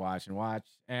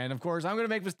of course I'm gonna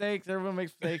make mistakes. Everyone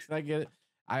makes mistakes. I get it.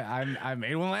 I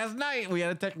made one last night. We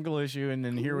had a technical issue, and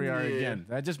then here we are again.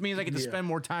 That just means I get to spend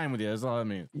more time with you. That's all I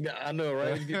mean. Yeah, I know,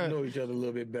 right? You get to know each other a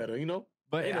little bit better,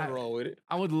 But ain't nothing wrong with it.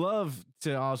 I would love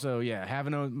to also, have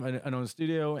an own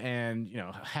studio and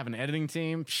have an editing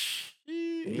team.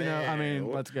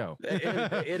 Let's go.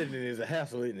 Editing is a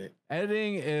hassle, isn't it?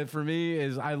 Editing for me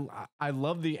is I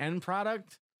love the end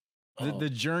product. The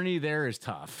journey there is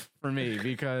tough for me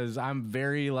because I'm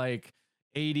very like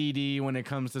ADD when it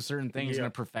comes to certain things and a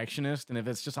perfectionist. And if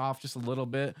it's just off just a little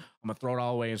bit, I'm gonna throw it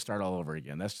all away and start all over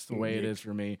again. That's just the way it is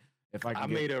for me. If I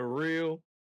made a reel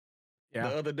the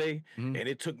other day and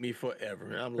it took me forever.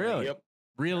 And I'm like, yep.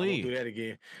 Really? I won't do that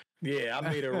again. Yeah, I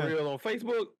made a reel on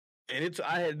Facebook and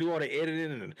I had to do all the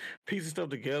editing and piece of stuff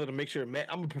together to make sure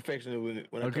I'm a perfectionist when it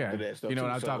comes to that stuff. You know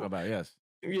what I'm talking about, yes.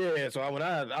 Yeah, so when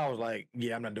I was like,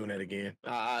 I'm not doing that again.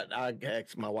 I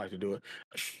asked my wife to do it.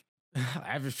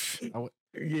 At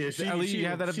least you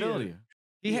have that ability.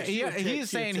 He's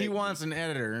saying he wants an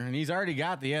editor, and he's already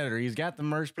got the editor. He's got the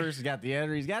merch person. He's got the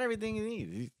editor. He's got everything he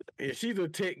needs. She's a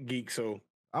tech geek, so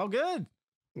good.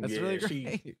 That's really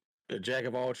great. She's a jack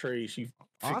of all trades. She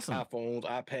fixes iPhones,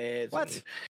 iPads, and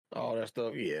all that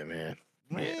stuff. Yeah, man.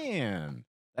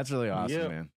 That's really awesome,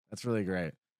 man. That's really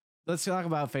great. Let's talk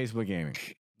about Facebook gaming.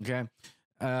 Okay,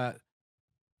 not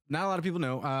a lot of people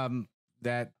know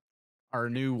that are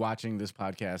new watching this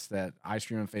podcast that I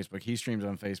stream on Facebook. He streams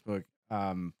on Facebook.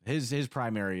 His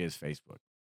primary is Facebook.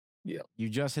 Yeah. You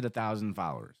just hit 1,000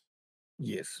 followers.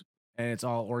 Yes. And it's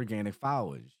all organic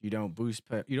followers. You don't boost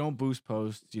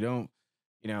posts. You don't,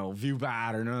 view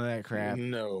bot or none of that crap.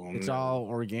 No. It's all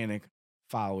organic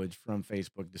followage from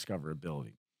Facebook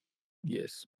discoverability.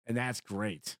 Yes. And that's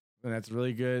great. And that's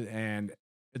really good. And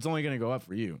it's only going to go up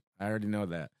for you. I already know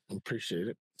that. Appreciate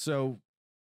it. So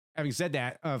having said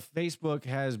that, Facebook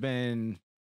has been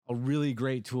a really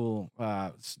great tool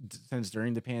since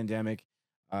during the pandemic.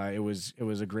 It was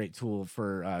a great tool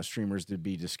for streamers to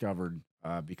be discovered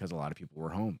because a lot of people were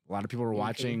home. A lot of people were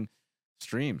watching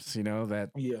streams, that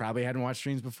probably hadn't watched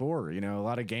streams before. A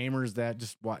lot of gamers that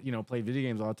just play video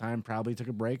games all the time probably took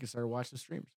a break and started watching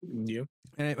streams. Yeah,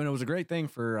 and it was a great thing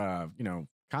for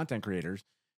content creators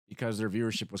because their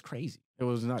viewership was crazy. It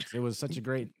was nuts. It was a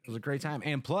great time,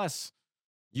 and plus,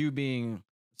 you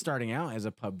starting out as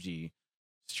a PUBG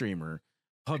streamer,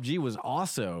 PUBG was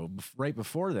also right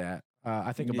before that.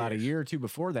 I think about a year or two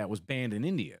before that was banned in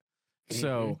India.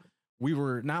 So we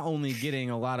were not only getting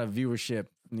a lot of viewership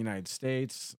in the United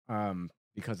States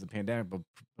because of the pandemic, but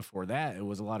before that, it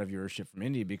was a lot of viewership from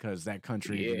India because that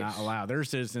country did not allow their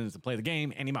citizens to play the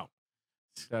game anymore.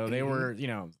 So they were,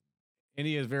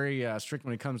 India is very strict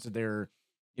when it comes to their,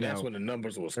 that's when the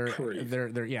numbers was crazy.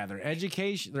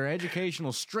 Their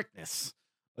educational strictness.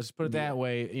 Let's put it that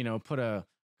way. Put a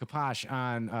kibosh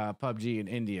on PUBG in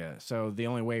India. So the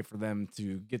only way for them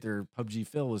to get their PUBG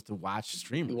fill was to watch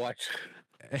streamers.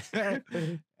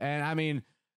 And I mean,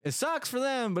 it sucks for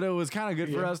them, but it was kind of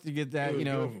good for us to get that, to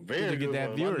get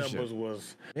that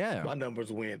viewership. My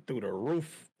numbers went through the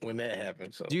roof when that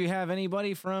happened. So, do you have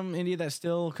anybody from India that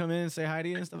still come in and say hi to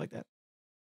you and stuff like that?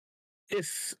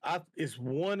 It's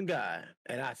one guy,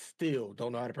 and I still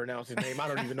don't know how to pronounce his name. I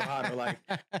don't even know how to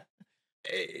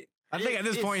I think at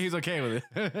this point he's okay with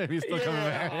it. He's still coming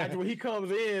back. When he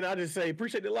comes in, I just say,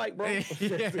 appreciate the like, bro.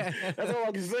 That's all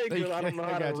I can say because I don't know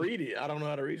how to read it. I don't know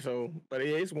how to read. So, but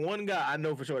it's one guy I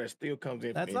know for sure that still comes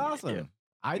in. That's awesome. Yeah.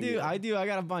 I do. I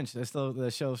got a bunch that still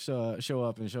show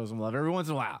up and show some love every once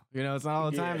in a while. You know, it's not all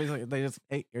the time. It's like they just,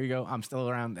 hey, here you go. I'm still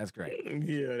around. That's great.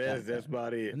 Yeah, that's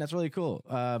about it. And that's really cool.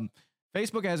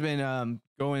 Facebook has been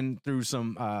going through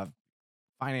some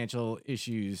financial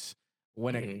issues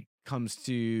when it comes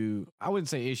to, I wouldn't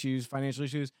say issues, financial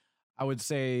issues. I would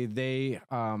say they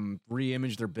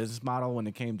re-imaged their business model when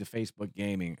it came to Facebook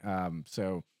gaming.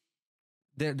 So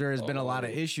there has been a lot of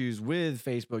issues with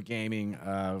Facebook gaming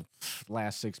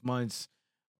last 6 months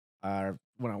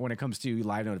when it comes to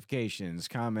live notifications,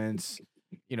 comments,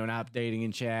 not updating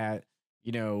in chat,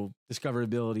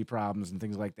 discoverability problems and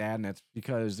things like that. And that's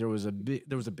because there was a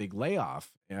big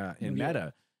layoff in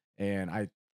Meta. And I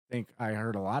think I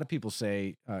heard a lot of people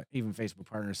say, even Facebook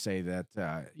partners say that,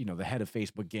 the head of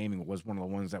Facebook gaming was one of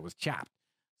the ones that was chopped.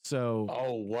 So,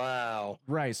 oh, wow.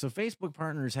 Right. So Facebook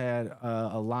partners had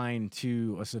a line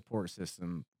to a support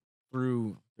system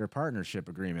through their partnership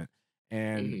agreement.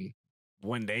 And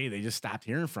one day they just stopped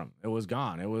hearing from it. It was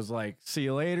gone. It was like, see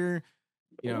you later.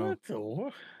 You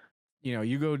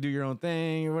go do your own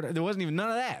thing. There wasn't even none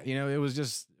of that. It was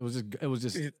just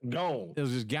gone. It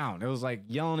was just gone. It was like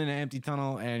yelling in an empty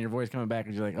tunnel and your voice coming back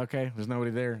and you're like, okay, there's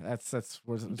nobody there. That's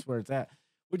where it's at.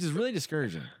 Which is really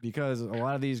discouraging because a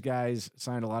lot of these guys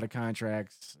signed a lot of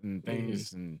contracts and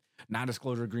things and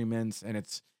non-disclosure agreements, and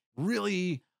it's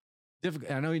really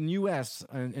difficult. I know in U.S.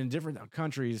 and in different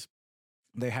countries,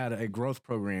 they had a growth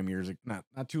program not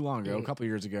too long ago, a couple of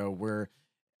years ago, where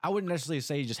I wouldn't necessarily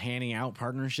say just handing out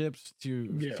partnerships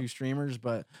to streamers,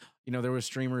 but there were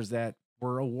streamers that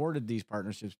were awarded these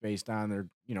partnerships based on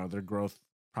their growth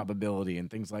probability and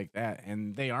things like that,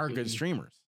 and they are good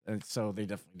streamers, and so they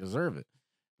definitely deserve it.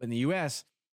 In the U.S.,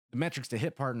 the metrics to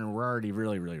hit partner were already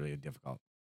really, really, really difficult.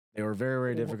 They were very,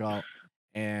 very difficult,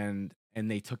 and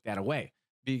they took that away.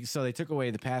 So they took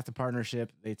away the path to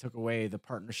partnership. They took away the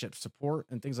partnership support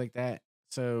and things like that.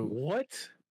 So what?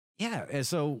 Yeah. And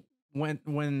so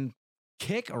when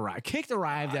Kick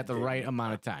arrived at the right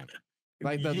amount of time,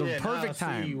 like the perfect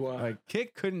time. Like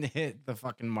Kick couldn't hit the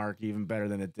fucking mark even better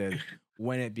than it did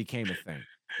when it became a thing.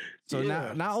 So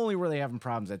not only were they having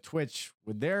problems at Twitch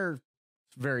with their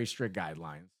very strict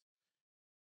guidelines,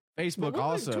 Facebook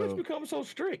also. Twitch become so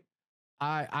strict?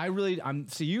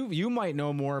 You might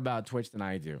know more about Twitch than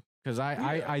I do, because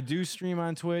I do stream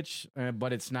on Twitch,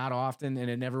 but it's not often, and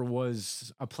it never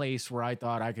was a place where I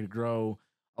thought I could grow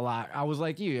a lot. I was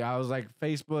like you. I was like,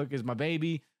 Facebook is my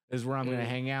baby. This is where I'm going to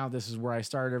hang out. This is where I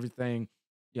started everything.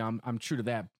 Yeah, I'm true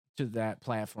to that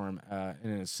platform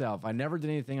in itself. I never did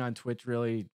anything on Twitch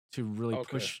really to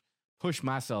push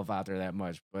myself out there that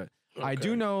much, but I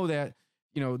do know that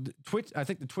Twitch. I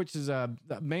think the Twitch is the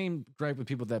main gripe with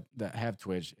people that have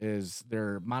Twitch is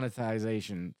their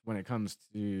monetization when it comes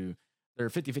to their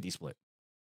 50-50 split.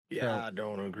 Yeah, I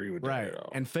don't agree with that at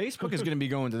all. And Facebook is going to be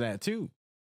going to that too,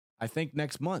 I think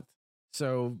next month.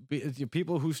 So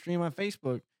people who stream on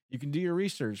Facebook, you can do your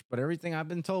research, but everything I've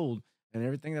been told and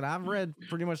everything that I've read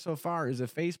pretty much so far is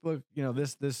that Facebook,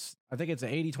 this I think it's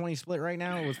an 80-20 split right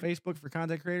now with Facebook for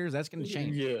content creators. That's going to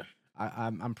change. Yeah.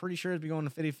 I'm pretty sure it'd be going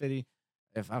to 50-50.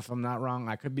 If I'm not wrong,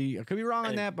 I could be wrong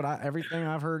on that, but everything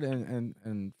I've heard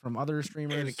and from other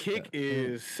streamers, and the Kick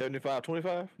is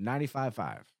 75-25,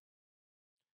 95-5.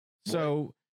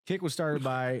 So Kick was started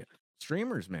by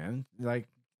streamers, man. Like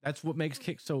that's what makes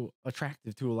Kick so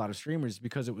attractive to a lot of streamers,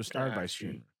 because it was started by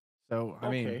streamers. So I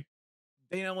mean,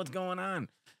 they know what's going on.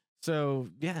 So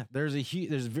yeah,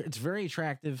 it's very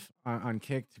attractive on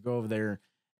Kick to go over there,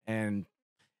 and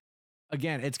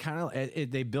again, it's kind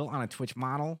of they built on a Twitch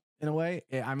model in a way.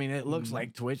 I mean, it looks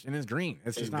like Twitch and it's green.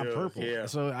 It's just not purple. Yeah.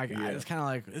 So it's kind of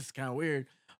like, it's kind of weird,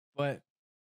 but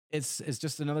it's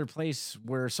just another place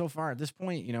where so far at this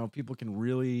point, people can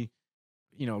really,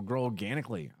 grow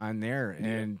organically on there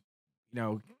and,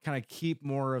 kind of keep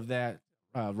more of that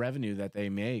revenue that they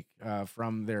make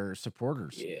from their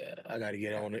supporters. Yeah, I got to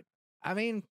get on it. I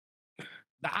mean,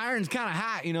 the iron's kind of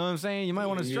hot, you know what I'm saying? You might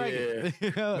want to strike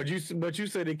it. But you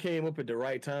said it came up at the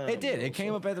right time. It did. It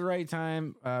came up at the right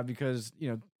time because,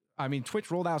 Twitch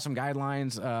rolled out some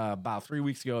guidelines about 3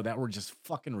 weeks ago that were just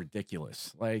fucking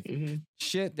ridiculous. Like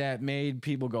shit that made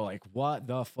people go like, what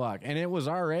the fuck? And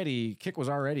Kick was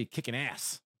already kicking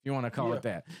ass, if you want to call it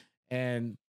that.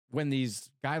 And when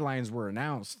these guidelines were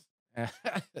announced,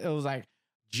 it was like,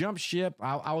 jump ship.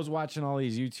 I was watching all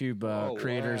these YouTube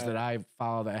creators that I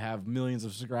follow that have millions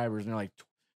of subscribers, and they're like,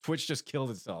 Twitch just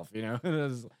killed itself.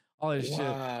 There's all this shit.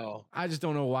 Wow. I just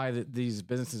don't know why these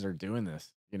businesses are doing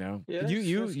this. You know, Yeah,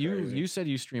 you that's crazy. you said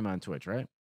you stream on Twitch, right?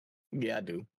 Yeah, I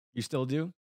do. You still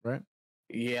do, right?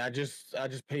 Yeah, I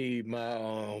just paid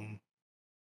my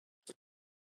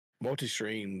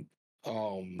multi-stream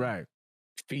Right.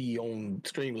 fee on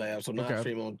Streamlabs, so now I Okay.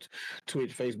 stream on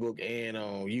Twitch, Facebook, and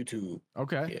YouTube.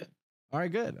 Okay. Yeah, All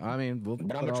right. Good. I mean, we'll but I'm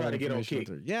put gonna all try the to get on information Kick.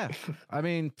 through. Yeah. I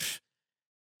mean,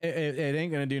 it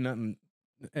ain't gonna do nothing.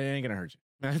 It ain't gonna hurt you.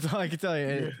 That's all I can tell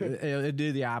you. It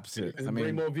do the opposite. It's I bring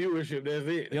mean, more viewership. That's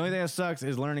it. the only thing that sucks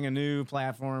is learning a new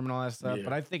platform and all that stuff. Yeah.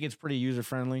 But I think it's pretty user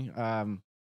friendly.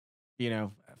 You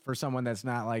know, for someone that's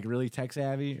not like really tech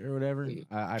savvy or whatever,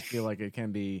 I feel like it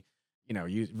can be, you know,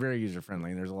 very user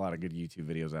friendly. And there's a lot of good YouTube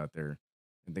videos out there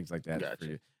and things like that. Gotcha. For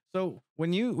you. So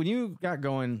when you got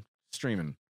going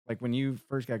streaming, like when you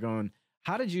first got going,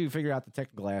 how did you figure out the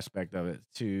technical aspect of it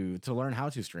to learn how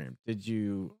to stream? Did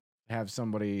you have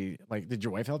somebody like? Did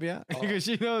your wife help you out because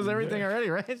she knows everything already,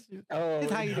 right? Oh,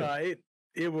 How you doing?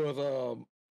 it was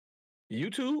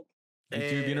YouTube.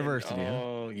 YouTube University.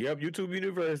 Yep, YouTube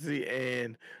University,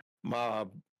 and my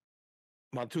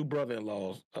two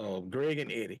brother-in-laws, Greg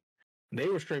and Eddie. They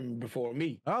were streaming before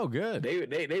me. Oh, good.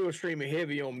 They were streaming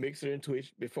heavy on Mixer and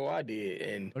Twitch before I did,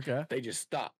 and they just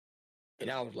stopped. And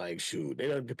I was like, shoot, they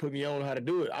done put me on how to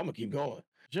do it. I'm gonna keep going.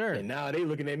 Sure. And now they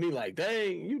looking at me like,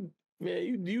 dang,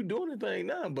 you doing the thing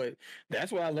now. But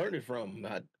that's where I learned it from.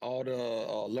 All the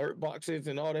alert boxes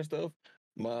and all that stuff.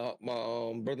 My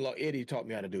brother-in-law Eddie taught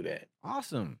me how to do that.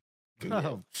 Awesome. Yeah.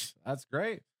 Oh, that's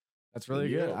great. That's really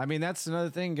good. I mean, that's another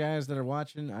thing, guys that are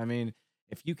watching. I mean,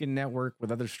 if you can network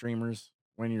with other streamers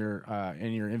when you're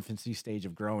in your infancy stage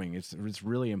of growing, it's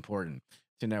really important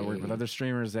to network with other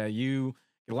streamers that you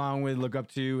get along with, look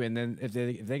up to, and then if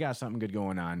they got something good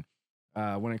going on,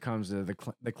 when it comes to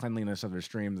the cleanliness of their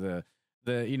stream, the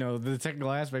the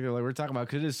technical aspect of like we're talking about,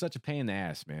 because it is such a pain in the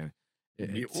ass, man.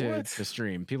 To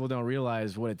stream, people don't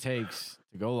realize what it takes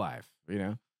to go live. You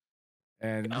know,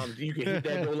 and you can hit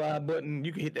that go live button.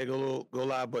 You can hit that go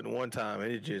live button one time,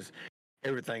 and it just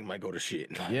everything might go to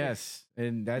shit. Yes,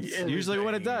 and that's usually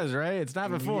what it does, right? It's not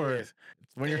before. Yes.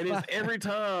 It's when you're every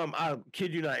time. I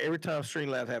kid you not. Every time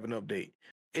Streamlabs have an update,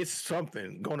 it's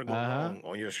something going to go wrong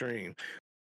on your stream.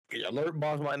 Your alert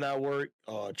box might not work.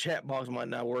 Chat box might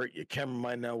not work. Your camera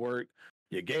might not work.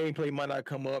 Your gameplay might not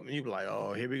come up, and you be like,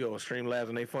 "Oh, here we go, Streamlabs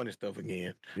and they funny stuff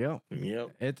again." Yep.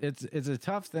 It's a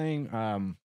tough thing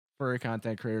for a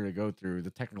content creator to go through, the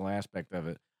technical aspect of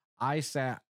it. I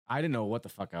didn't know what the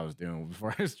fuck I was doing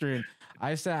before I streamed.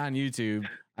 I sat on YouTube,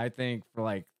 I think, for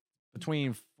like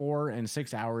between 4 and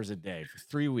 6 hours a day for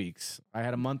 3 weeks. I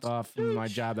had a month off from my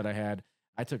job that I had.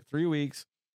 I took 3 weeks.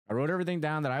 I wrote everything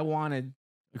down that I wanted,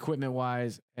 equipment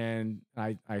wise, and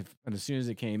I and as soon as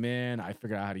it came in, I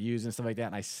figured out how to use it and stuff like that.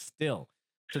 And I still,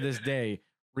 to this day,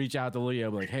 reach out to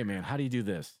Leo, like, "Hey man, how do you do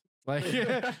this?" Like,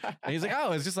 and he's like,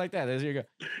 "Oh, it's just like that. There you go."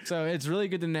 So it's really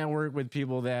good to network with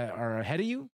people that are ahead of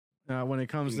you when it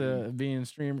comes to being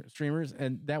streamers,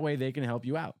 and that way they can help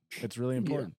you out. It's really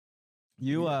important.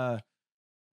 You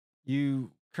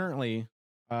currently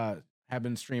have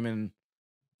been streaming.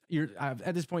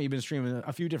 At this point, you've been streaming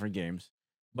a few different games.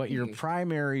 But your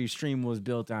primary stream was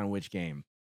built on which game?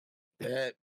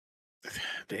 That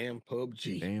damn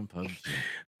PUBG. Damn PUBG.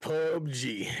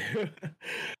 PUBG.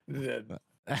 That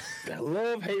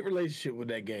love-hate relationship with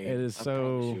that game. It is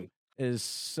It is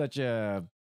such a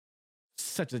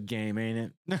game, ain't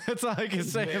it? That's all I can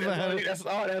say about it.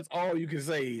 That's all you can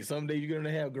say. Some days you're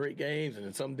gonna have great games,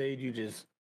 and some days you just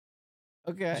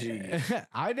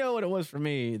I know what it was for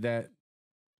me that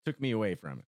took me away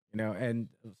from it. You know, and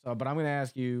so, but I'm going to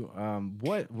ask you,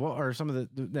 what are some of the,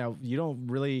 now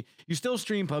you still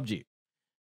stream PUBG,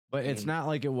 but it's not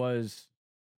like it was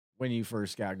when you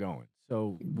first got going.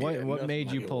 So what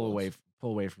made you pull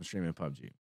away from streaming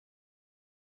PUBG?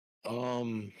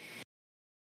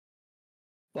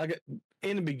 Like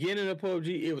in the beginning of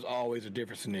PUBG, it was always a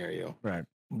different scenario. Right.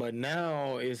 But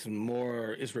now it's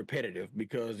repetitive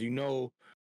because,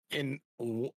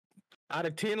 out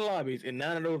of 10 lobbies, in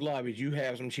 9 of those lobbies, you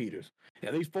have some cheaters.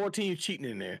 At least 4 teams cheating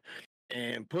in there.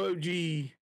 And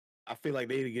PUBG, I feel like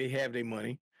they have their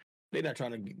money. They're not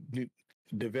trying to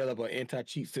develop an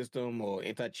anti-cheat system or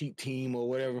anti-cheat team or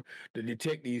whatever to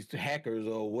detect these hackers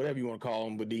or whatever you want to call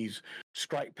them, with these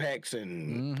strike packs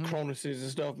and Chronuses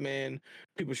and stuff, man.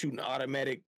 People shooting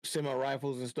automatic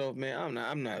semi-rifles and stuff, man.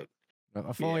 I'm not.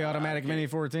 A fully automatic Mini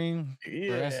 14?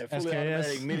 Yeah, fully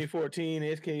automatic Mini 14,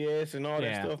 SKS, and all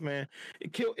that stuff, man.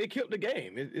 It killed the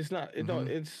game. It's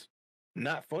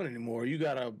not fun anymore. You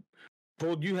have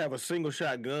a single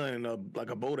shot gun and like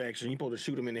a bolt action. You're supposed to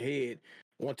shoot them in the head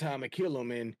one time and kill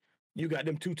them, and you got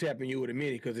them two tapping you with a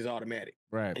mini because it's automatic,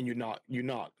 right? And you knock.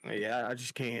 Yeah, I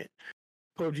just can't.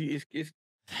 PUBG it's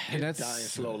dying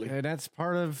slowly. And that's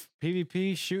part of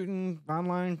PvP shooting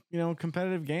online,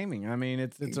 competitive gaming. I mean,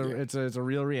 it's a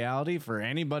real reality for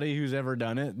anybody who's ever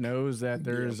done it knows that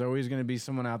there's always going to be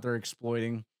someone out there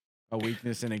exploiting a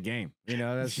weakness in a game.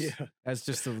 That's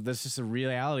just the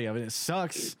reality of it. It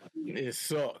sucks. It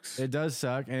sucks. It does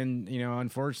suck. And,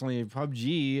 unfortunately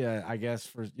PUBG, I guess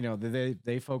for,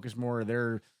 they focus more of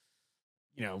their,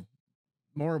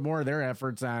 more of their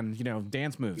efforts on,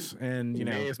 dance moves and,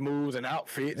 dance moves and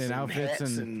outfits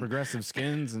and progressive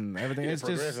skins and everything. It's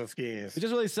progressive skins. It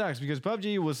just really sucks because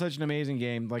PUBG was such an amazing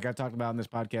game. Like I talked about in this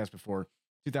podcast before,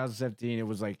 2017, it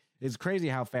was like, it's crazy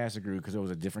how fast it grew because it was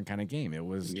a different kind of game. It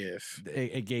was,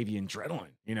 it gave you adrenaline.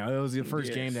 It was the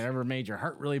first game that ever made your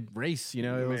heart really race.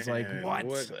 It was like,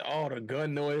 what? All the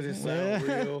gun noises sound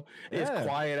real. It's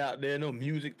quiet out there. No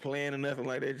music playing or nothing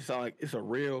like that. It just sound like it's a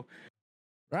real.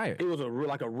 Right. It was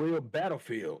like a real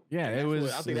battlefield. Yeah, it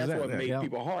was. I think that's what made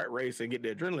people heart race and get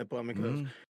their adrenaline pumping because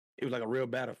it was like a real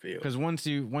battlefield. Because once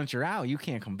you're out, you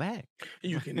can't come back.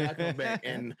 You cannot come back.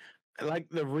 And like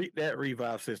that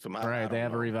revive system. They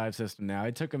have a revive system now.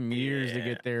 It took them years to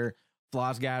get there.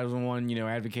 Floss guy was the one,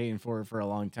 advocating for it for a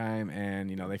long time, and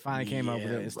they finally came up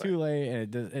with it. It's too late,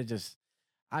 and it just.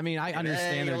 I mean, I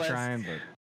understand they're trying, but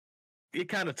it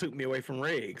kind of took me away from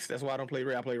regs. That's why I don't play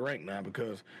reg. I play rank now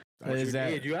because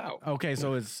edge you out. Okay,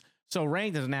 so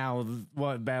ranked is now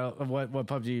what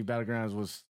PUBG Battlegrounds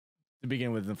was to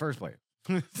begin with in the first place.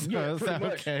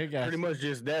 Pretty much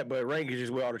just that, but rank is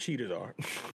just where all the cheaters are.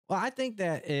 Well, I think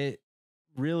that it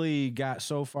really got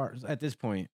so far at this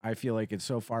point. I feel like it's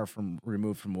so far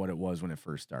removed from what it was when it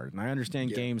first started. And I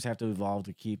understand games have to evolve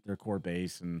to keep their core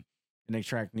base and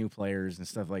attract new players and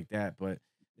stuff like that. But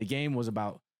the game was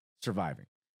about surviving.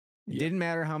 It didn't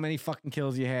matter how many fucking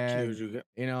kills you had,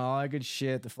 all that good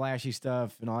shit, the flashy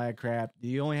stuff and all that crap.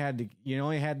 You only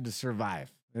had to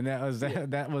survive. And that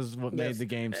was what made the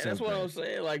game so That's what I was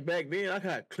saying. Like back then, I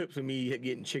got clips of me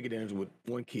getting chicken dinners with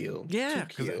 1 kill. Yeah.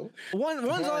 2 kills. One's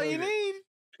all you need.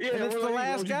 Yeah, and it's the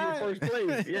last guy. First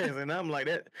place. Yes, and I'm like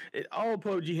that. All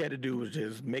PUBG had to do was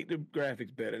just make the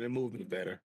graphics better, the movements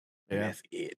better. And that's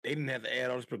it. They didn't have to add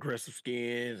all those progressive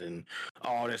skins and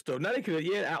all that stuff. Now they could,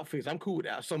 outfits. I'm cool with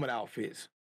some of the outfits.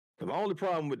 The only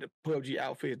problem with the PUBG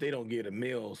outfits, they don't give the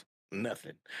males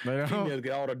nothing. Females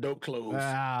get all the dope clothes.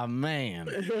 Ah, man.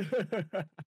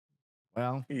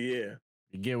 Well, you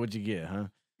get what you get, huh?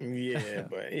 Yeah,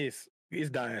 but it's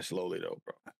dying slowly though,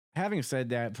 bro. Having said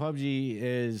that, PUBG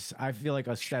is, I feel like,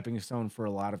 a stepping stone for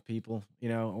a lot of people,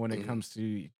 when it comes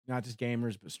to not just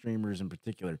gamers, but streamers in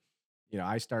particular.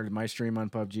 I started my stream on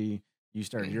PUBG. You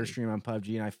started your stream on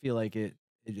PUBG, and I feel like it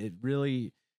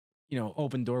really,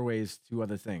 opened doorways to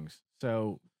other things.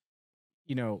 So,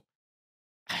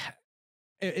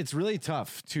 it's really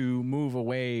tough to move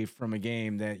away from a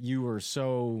game that you were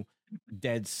so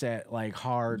dead set, like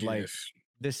hard, like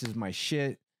this is my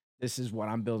shit. This is what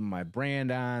I'm building my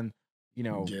brand on.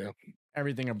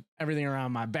 Everything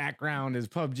around my background is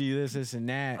PUBG, this and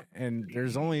that. And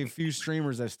there's only a few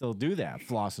streamers that still do that.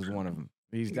 Floss is one of them.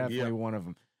 He's definitely one of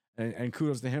them. And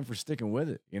kudos to him for sticking with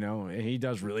it, and he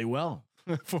does really well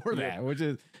for that, which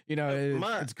is,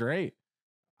 it's great.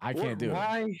 I can't do it.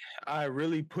 Why I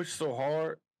really pushed so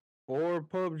hard for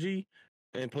PUBG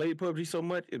and played PUBG so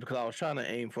much is because I was trying to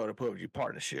aim for the PUBG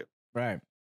partnership. Right.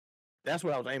 That's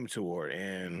what I was aiming toward.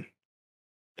 And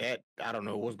I don't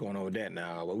know what's going on with that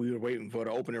now, but we were waiting for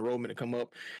the open enrollment to come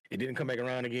up. It didn't come back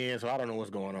around again, so I don't know what's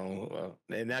going on.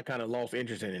 And that kind of lost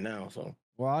interest in it now. So,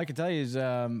 well, all I can tell you is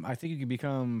I think you can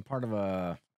become part of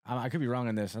I could be wrong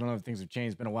on this. I don't know if things have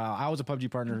changed. It's been a while. I was a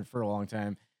PUBG partner for a long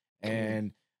time,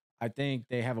 and I think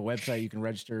they have a website you can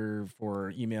register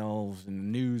for emails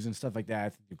and news and stuff like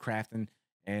that through crafting.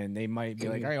 And they might be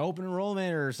like, all right, open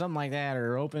enrollment or something like that,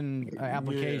 or open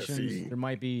applications. There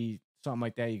might be something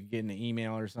like that. You could get in an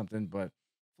email or something. But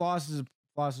Floss is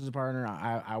a partner.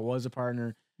 I was a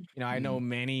partner. I know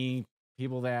many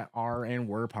people that are and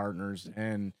were partners.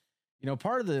 And,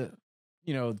 part of the,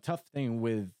 tough thing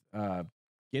with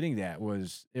getting that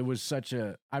was it was such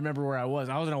a, I remember where I was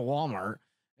in a Walmart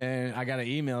and I got an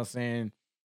email saying,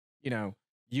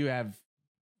 you have,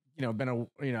 been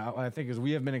I think is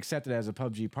we have been accepted as a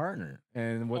PUBG partner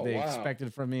and what they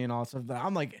expected from me and all stuff.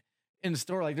 I'm like in the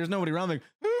store, like there's nobody around, like,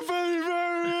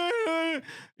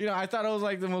 I thought it was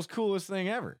like the most coolest thing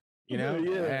ever,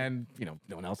 and no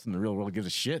one else in the real world gives a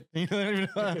shit.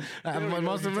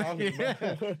 Most of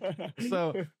it.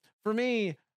 So for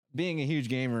me, being a huge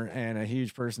gamer and a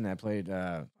huge person that played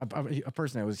a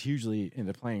person that was hugely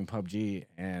into playing PUBG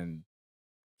and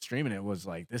streaming it was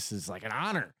like, this is like an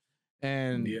honor.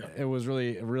 And Yeah. it was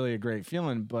really, really a great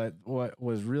feeling. But what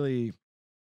was really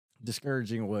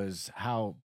discouraging was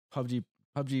how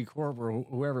PUBG Corp or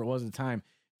whoever it was at the time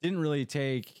didn't really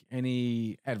take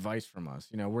any advice from us.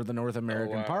 You know, we're the North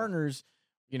American partners.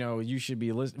 You know, you should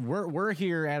be listening. We're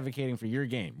here advocating for your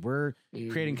game. We're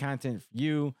creating content for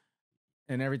you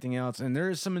and everything else. And there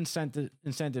is some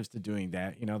incentives to doing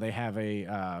that. You know, they have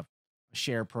a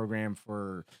share program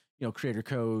for, you know, creator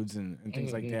codes and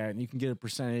things like that. And you can get a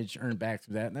percentage earned back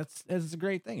through that. And that's a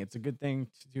great thing. It's a good thing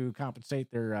to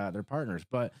compensate their partners.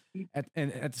 But at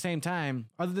the same time,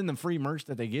 other than the free merch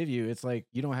that they give you, it's like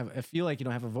I feel like you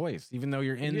don't have a voice, even though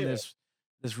you're in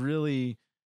this really,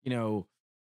 you know,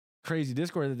 crazy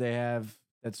Discord that they have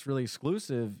that's really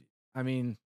exclusive. I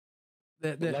mean,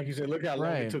 like you said, look how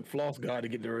long it took Floss God to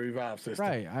get the revive system.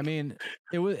 Right. I mean,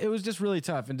 it was just really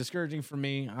tough and discouraging for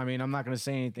me. I mean, I'm not going to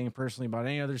say anything personally about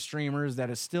any other streamers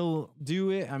that still do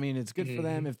it. I mean, it's good for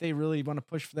them if they really want to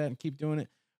push for that and keep doing it.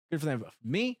 Good for them. But for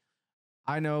me,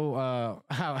 I know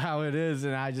how it is,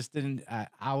 and I just didn't.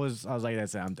 I was like,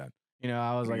 that's it. I'm done. You know,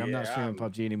 I was like, I'm not streaming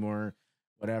PUBG anymore.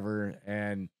 Whatever.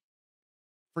 And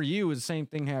for you, the same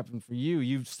thing happened for you.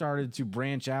 You've started to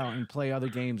branch out and play other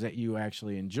games that you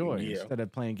actually enjoy instead of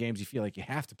playing games you feel like you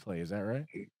have to play. Is that right?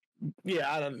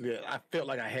 Yeah, I felt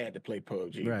like I had to play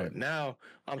PUBG, but now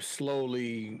I'm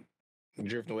slowly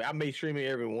drifting away. I may stream it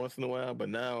every once in a while, but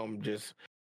now I'm just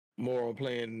more on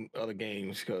playing other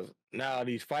games because now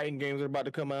these fighting games are about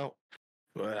to come out.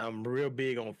 But I'm real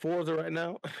big on Forza right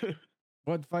now.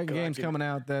 What fighting games coming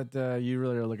out that you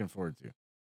really are looking forward to?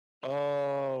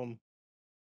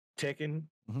 Tekken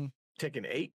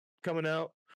 8 coming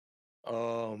out,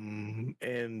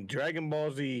 and Dragon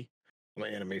Ball Z. I'm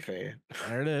an anime fan.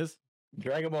 There it is.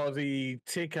 Dragon Ball Z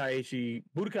Budokai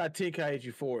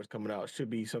Tenkaichi 4 is coming out. Should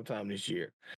be sometime this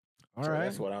year. All right,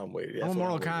 that's what I'm waiting. I'm a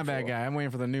Mortal Kombat guy. I'm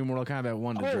waiting for the new Mortal Kombat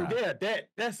 1 to drop. Oh yeah,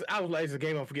 that's I was like, it's a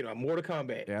game I'm forgetting about. Mortal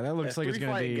Kombat. Yeah, that looks like it's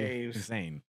gonna be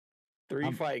insane.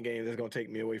 3 fighting games that's gonna take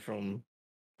me away from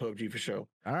PUBG for sure.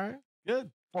 All right,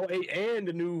 good. Oh, and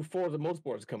the new Forza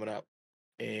Motorsport is coming out.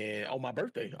 And on my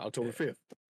birthday, October 5th.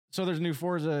 So there's new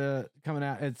Forza coming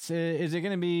out. Is it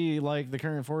going to be like the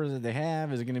current Forza that they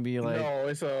have? Is it going to be like? No,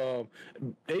 it's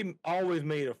they always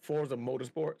made a Forza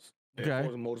Motorsports. Okay.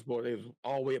 Forza Motorsport, it was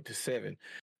all the way up to 7,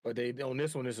 but they on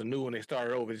this one it's a new one. They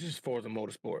started over. It's just Forza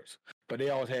Motorsports, but they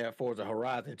always had Forza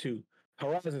Horizon too.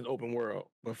 Horizon is open world,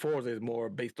 but Forza is more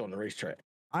based on the racetrack.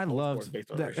 I loved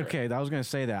that. Okay, I was going to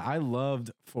say that. I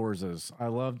loved Forzas. I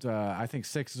loved, I think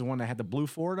 6 is the one that had the blue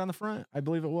Ford on the front. I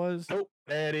believe it was. Nope,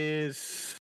 that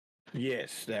is,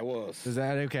 yes, that was. Is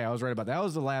that, okay, I was right about that. That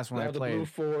was the last one I played. The blue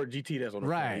Ford GT that's on the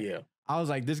front, yeah. I was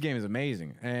like, this game is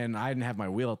amazing. And I didn't have my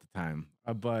wheel at the time.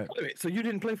 But wait a minute, so you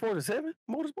didn't play Forza 7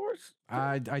 Motorsports?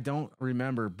 I don't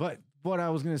remember. But what I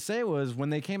was going to say was when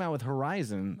they came out with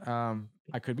Horizon,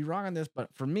 I could be wrong on this, but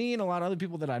for me and a lot of other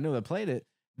people that I know that played it,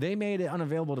 they made it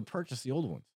unavailable to purchase the old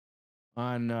ones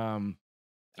on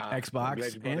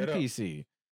Xbox and PC.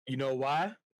 You know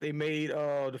why they made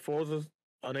the Forzas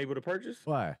unable to purchase?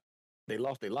 Why? They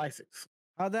lost their license.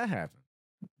 How'd that happen?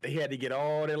 They had to get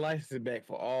all their licenses back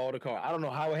for all the cars. I don't know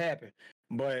how it happened,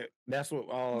 but that's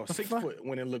what 6 Foot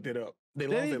went and looked it up. They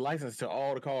lost their license to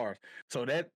all the cars. So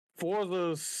that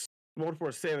Forza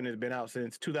Motorsport 7 has been out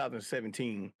since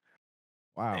 2017.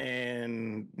 Wow.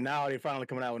 And now they're finally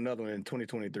coming out with another one in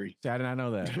 2023. See, I did not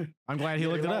know that. I'm glad he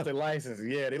looked it up. Their license.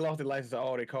 Yeah, they lost their license to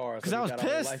all their cars. Because I was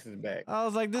pissed. License back. I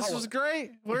was like, this was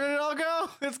great. Where did it all go?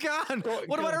 It's gone.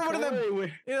 What about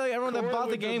everyone everyone that bought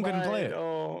the game couldn't play it?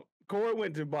 Corey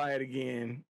went to buy it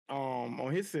again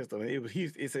on his system.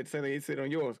 It said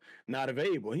on yours, not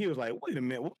available. He was like, wait a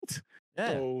minute, what?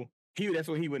 Yeah. So that's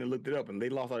when he went and looked it up, and they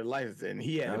lost all their licenses, and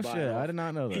he had to buy it. I did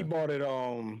not know that. He bought it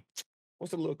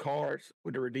what's the little cards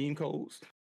with the redeem codes?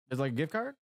 It's like a gift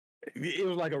card? It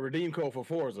was like a redeem code for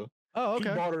Forza. Oh, okay.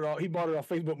 He bought it off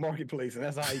Facebook Marketplace, and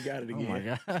that's how he got it again. Oh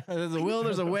my god! There's a will,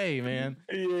 there's a way, man.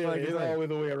 Yeah, it's always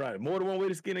a way around it. More than one way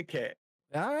to skin a cat.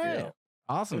 All right. Yeah.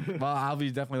 Awesome. Well, I'll be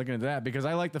definitely looking at that because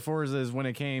I like the Forzas when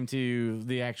it came to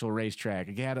the actual racetrack.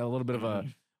 It had a little bit of a,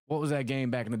 what was that game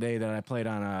back in the day that I played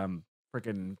on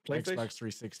freaking Xbox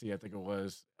 360, I think it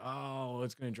was. Oh,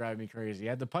 it's going to drive me crazy. It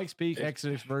had the Pikes Peak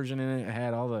X6 version in it. It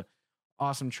had all the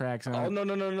awesome tracks on it. Oh,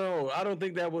 no. I don't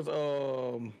think that was it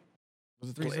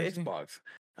 360? Xbox.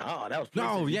 Oh, that was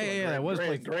No, yeah. That was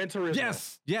Gran Turismo.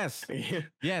 Yes.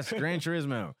 Yes, Gran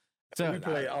Turismo. So we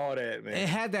played all that, man. It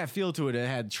had that feel to it. It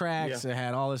had tracks. It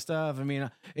had all this stuff. I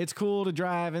mean, it's cool to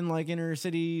drive in like inner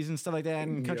cities and stuff like that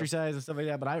and countrysides and stuff like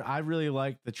that. But I really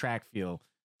like the track feel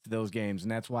to those games,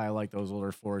 and that's why I like those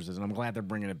older Forzas, and I'm glad they're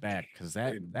bringing it back because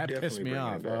that pissed me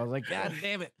off. I was like, God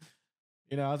damn it,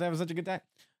 I was having such a good time.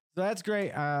 So that's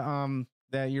great.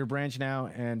 That you're branching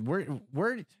out, and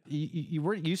where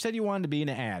you said you wanted to be in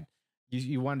an ad,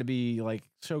 you wanted to be like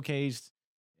showcased,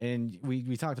 and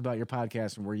we talked about your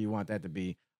podcast and where you want that to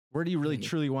be. Where do you really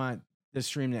truly want this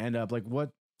stream to end up? Like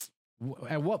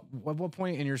at what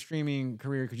point in your streaming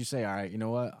career could you say, all right, you know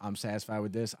what, I'm satisfied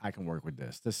with this, I can work with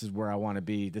this, this is where I want to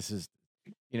be, this is,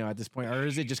 at this point, or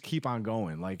is it just keep on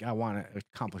going, like I want to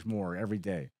accomplish more every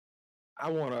day? I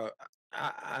don't want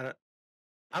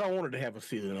it to have a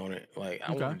ceiling on it. Like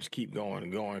I want to just keep going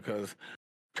and going, because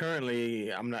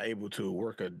currently I'm not able to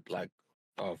work a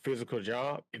physical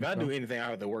job. If I do anything, I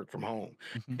have to work from home.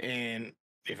 And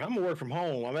if I'm gonna work from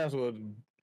home, I might as well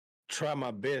try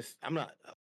my best.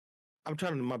 I'm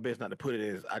trying to do my best not to put it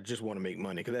as I just want to make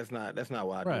money, because that's not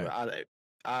why I do it.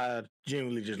 I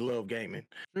genuinely just love gaming.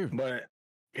 But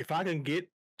if I can get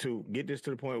this to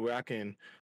the point where I can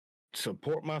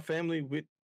support my family with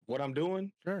what I'm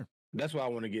doing, that's what I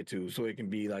want to get to, so it can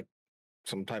be like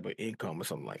some type of income or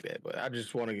something like that. But I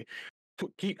just want to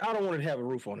keep. I don't want to have a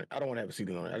roof on it. I don't want to have a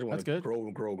ceiling on it. I just want to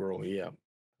grow. Yeah.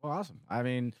 Well, awesome. I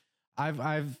mean,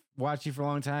 I've watched you for a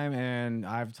long time, and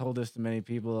I've told this to many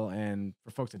people. And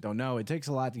for folks that don't know, it takes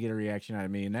a lot to get a reaction out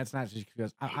of me, and that's not just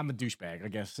because I'm a douchebag, I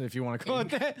guess, if you want to call it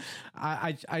that.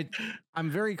 I'm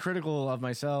very critical of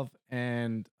myself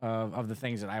and of the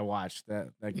things that I watch that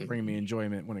bring me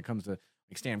enjoyment when it comes to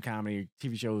like stand-up comedy,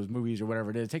 TV shows, movies, or whatever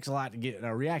it is. It takes a lot to get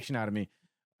a reaction out of me,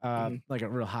 like a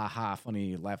real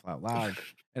funny, laugh out loud.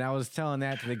 And I was telling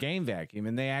that to the Game Vacuum,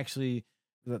 and they actually.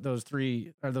 Those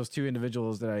two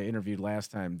individuals that I interviewed last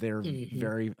time, they're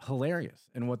very hilarious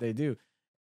in what they do.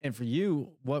 And for you,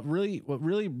 what really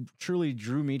truly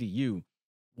drew me to you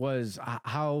was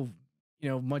how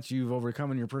much you've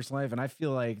overcome in your personal life, and I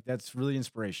feel like that's really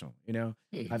inspirational.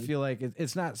 I feel like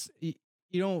it's not, you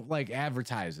don't like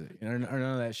advertise it, or none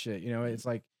of that shit. It's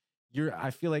like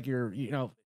I feel like you're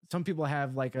some people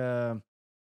have like a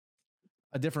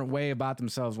different way about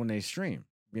themselves when they stream.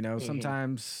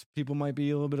 Sometimes people might be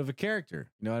a little bit of a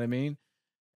character, you know what I mean?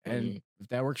 And if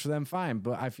that works for them, fine.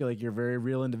 But I feel like you're a very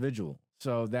real individual.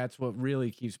 So that's what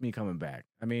really keeps me coming back.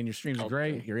 I mean, your streams are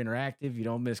great. You're interactive. You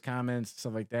don't miss comments,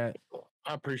 stuff like that.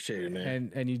 I appreciate it,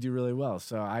 man. And you do really well.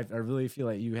 So I really feel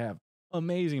like you have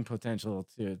amazing potential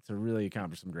to really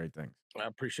accomplish some great things. I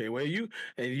appreciate it. Well, you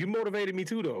motivated me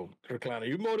too, though, Recliner.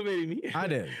 You motivated me. I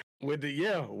did.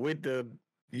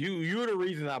 You were the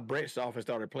reason I branched off and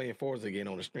started playing Forza again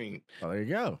on the stream. Oh, there you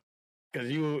go.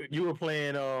 Because you were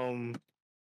playing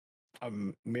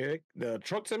the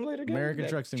truck simulator game? American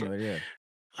Truck Simulator, yeah.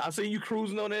 I seen you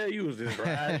cruising on there. You was just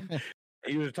riding.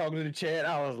 You was talking to the chat.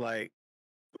 I was like,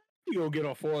 you go get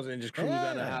on Forza and just cruise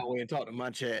down the highway and talk to my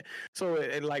chat. So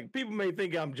it like people may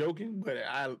think I'm joking, but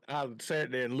I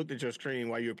sat there and looked at your stream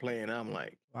while you were playing. I'm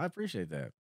like, well, I appreciate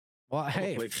that. Well,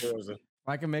 hey, play Forza. If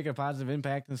I can make a positive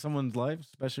impact in someone's life,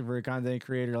 especially for a content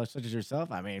creator such as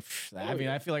yourself, I mean,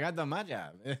 I feel like I've done my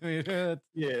job.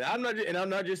 Yeah, I'm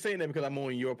not just saying that because I'm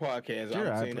on your podcast.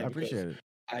 Sure, I'm saying I appreciate it.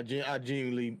 I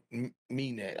genuinely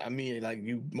mean that. I mean, like,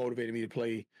 you motivated me to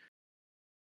play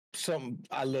something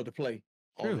I love to play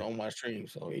on my stream.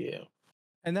 So yeah,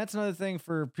 and that's another thing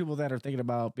for people that are thinking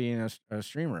about being a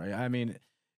streamer. I mean,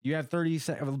 you have 30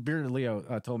 seconds. Bearded Leo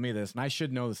told me this, and I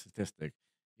should know the statistic.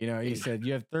 He said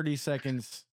you have 30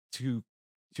 seconds to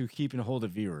keep and hold a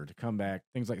viewer to come back,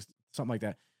 things like something like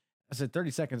that. I said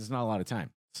 30 seconds is not a lot of time,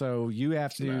 so you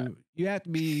have to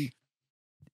be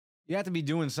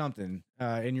doing something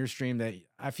in your stream that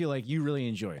I feel like you really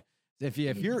enjoy. If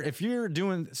you're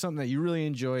doing something that you really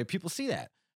enjoy, people see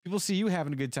that. People see you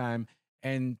having a good time,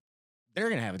 and they're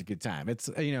gonna have a good time.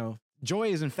 It's joy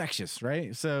is infectious,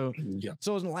 right? So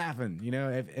so isn't laughing.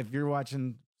 If you're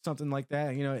watching something like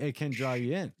that, it can draw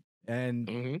you in,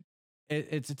 and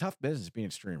it's a tough business being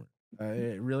a streamer.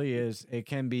 It really is. It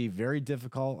can be very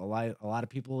difficult. A lot of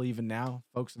people, even now,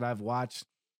 folks that I've watched,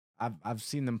 I've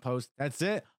seen them post, that's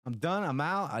it, I'm done, I'm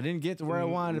out, I didn't get to where I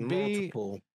wanted to be,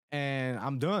 and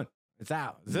I'm done. It's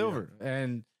out. It's over.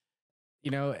 And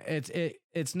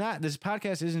it's not, this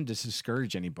podcast isn't to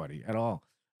discourage anybody at all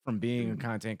from being a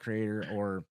content creator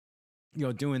or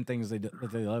doing things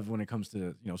that they love when it comes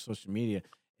to social media.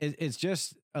 It's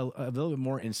just a little bit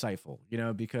more insightful,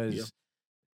 because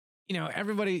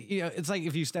everybody, it's like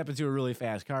if you step into a really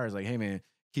fast car, it's like, hey man,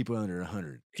 keep it under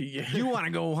 100. You want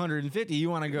to go 150.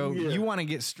 You want to go. You want to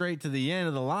get straight to the end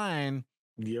of the line.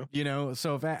 Yeah.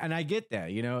 So and I get that.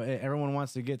 Everyone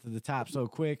wants to get to the top so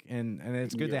quick, and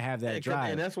it's good to have that drive.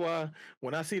 And that's why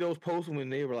when I see those posts when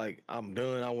they were like, I'm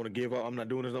done, I want to give up, I'm not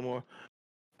doing this no more,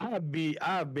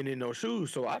 I've been in those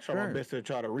shoes, so I try my best to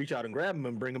try to reach out and grab them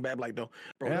and bring them back. Like, bro,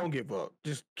 don't give up.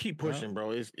 Just keep pushing,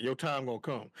 bro. It's your time gonna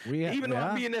come. Even though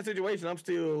I be in that situation, I'm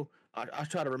still I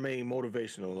try to remain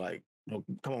motivational. Like,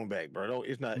 come on back, bro.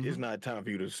 It's not time for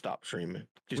you to stop streaming.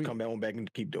 Just come back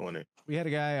and keep doing it. We had a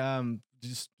guy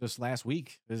just last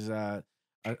week. Is a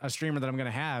streamer that I'm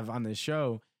gonna have on this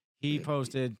show. He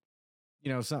posted,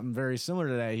 something very similar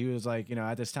to that. He was like,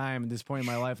 at this time, at this point in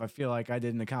my life, I feel like I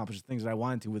didn't accomplish the things that I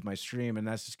wanted to with my stream, and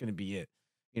that's just going to be it.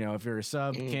 If you're a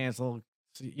sub, cancel.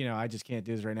 I just can't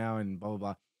do this right now, and blah blah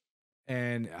blah.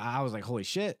 And I was like, holy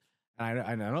shit!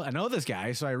 And I know this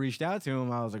guy, so I reached out to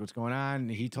him. I was like, what's going on?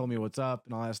 And he told me what's up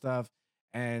and all that stuff.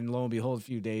 And lo and behold, a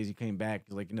few days he came back.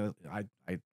 Like,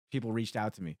 people reached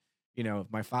out to me.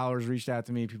 My followers reached out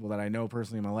to me. People that I know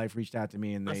personally in my life reached out to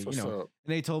me, and they, and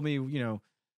they told me,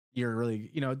 you're really,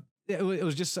 it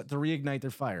was just to reignite their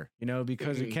fire,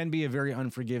 because it can be a very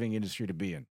unforgiving industry to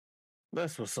be in.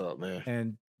 That's what's up, man.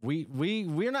 And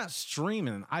we're not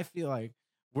streaming. I feel like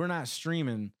we're not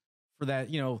streaming for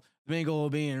that, the main goal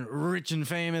of being rich and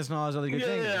famous and all those other good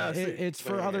things. It's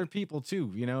for other people too,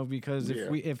 because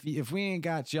if we ain't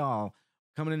got y'all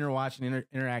coming in there watching,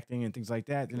 interacting and things like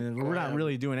that, then we're not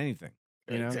really doing anything.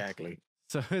 Exactly.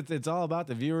 So it's all about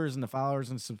the viewers and the followers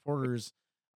and supporters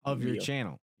of your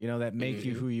channel. That make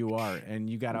you who you are, and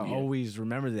you got to always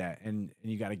remember that, and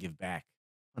you got to give back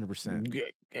 100%.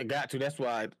 I got to. That's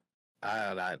why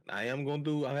I am going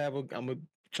to do, I'm going to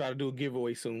try to do a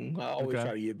giveaway soon. I always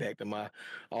try to get back to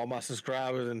all my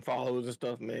subscribers and followers and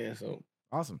stuff, man. So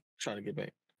awesome. Trying to get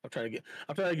back. I'm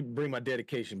trying to bring my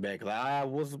dedication back. I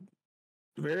was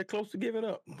very close to giving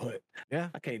up, but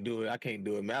I can't do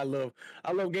it, man.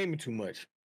 I love gaming too much.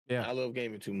 Yeah. I love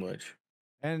gaming too much.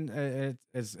 And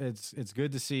it's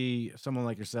good to see someone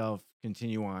like yourself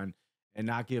continue on and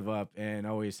not give up and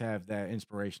always have that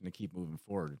inspiration to keep moving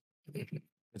forward.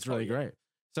 It's really great.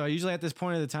 So usually at this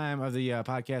point of the time of the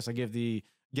podcast, I give the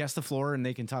guest the floor and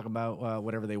they can talk about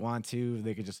whatever they want to.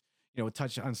 They could just,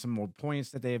 touch on some more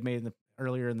points that they have made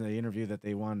earlier in the interview that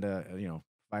they wanted to,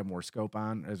 provide more scope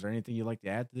on. Is there anything you'd like to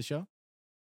add to the show?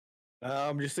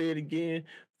 Just say it again.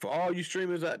 For all you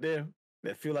streamers out there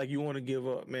that feel like you want to give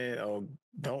up, man, or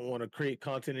don't want to create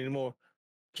content anymore,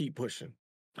 keep pushing.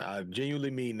 I genuinely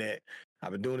mean that.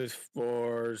 I've been doing this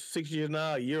for 6 years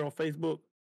now, a year on Facebook.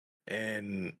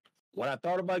 And when I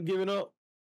thought about giving up,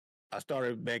 I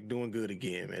started back doing good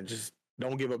again, man. Just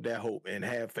don't give up that hope and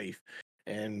have faith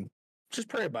and just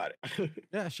pray about it.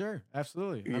 Yeah, sure.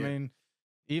 Absolutely. Yeah. I mean,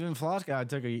 even Floss God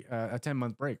took a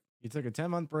 10-month break. He took a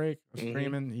 10-month break of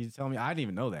streaming. He's telling me, I didn't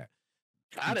even know that.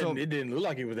 It didn't look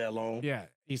like it was that long. Yeah.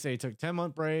 He said he took a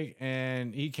 10-month break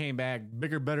and he came back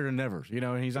bigger, better than ever.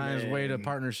 And he's on his way to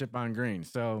partnership on Green.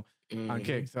 So on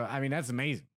Kick. So I mean, that's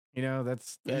amazing.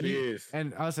 That is.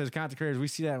 And us as content creators, we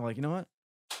see that and we're like, you know what?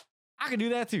 I can do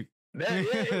that too.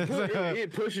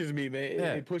 It pushes me, man.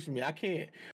 It pushes me. I can't.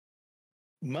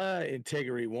 My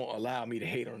integrity won't allow me to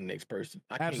hate on the next person.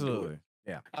 I can't do it.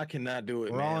 Yeah. I cannot do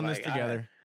it. We're all in this together.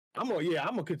 I'm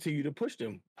gonna continue to push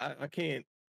them. I can't.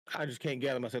 I just can't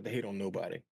gather myself to hate on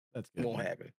nobody. That's good. It won't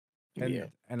happen.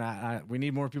 And we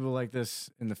need more people like this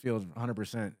in the field,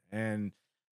 100%. And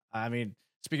I mean,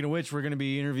 speaking of which, we're going to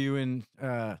be interviewing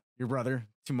your brother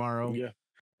tomorrow. Yeah.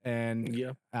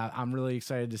 And I'm really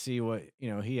excited to see what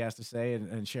he has to say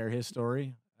and share his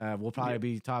story. We'll probably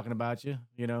be talking about you.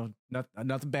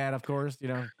 Nothing bad, of course.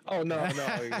 Oh no.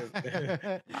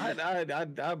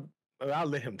 I'll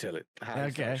let him tell it.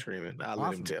 Okay. Screaming. I'll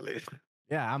let him tell it.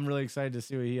 Yeah, I'm really excited to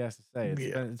see what he has to say.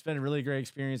 It's been a really great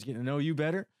experience getting to know you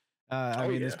better.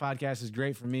 This podcast is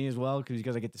great for me as well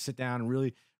because I get to sit down and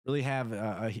really have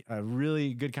a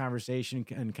really good conversation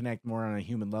and connect more on a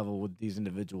human level with these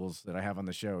individuals that I have on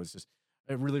the show. It's just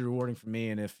really rewarding for me.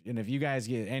 And if you guys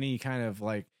get any kind of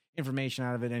like information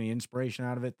out of it, any inspiration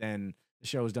out of it, then the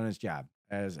show has done its job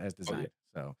as designed.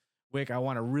 So, Wick, I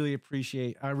want to really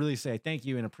say thank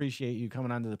you and appreciate you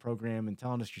coming onto the program and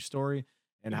telling us your story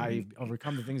and how you've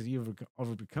overcome the things that you've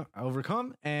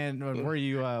overcome and where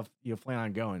you plan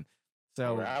on going.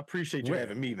 So I appreciate you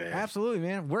having me, man. Absolutely,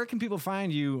 man. Where can people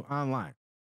find you online?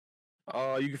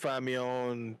 You can find me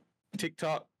on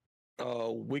TikTok,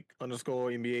 Wick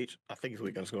 _NBH. I think it's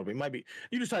Wick _NBH. It might be.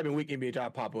 You just type in Wick NBH,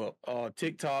 I'll pop up.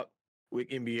 TikTok,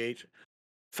 Wick NBH.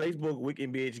 Facebook, Wick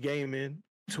NBH Gaming.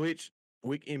 Twitch,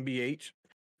 Wick NBH.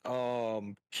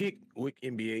 Kick, Wick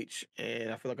NBH.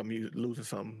 And I feel like I'm losing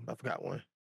something. I forgot one.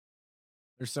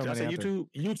 There's so many.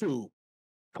 YouTube.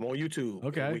 I'm on YouTube.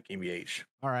 Okay. Wick NBH.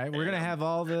 All right, we're gonna have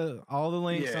all the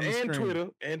links on the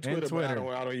screen. And Twitter. I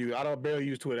don't barely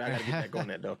use Twitter. I gotta get back on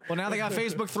that though. Well, now they got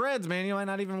Facebook Threads, man. You might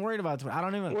not even worried about Twitter. I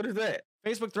don't even. What is that?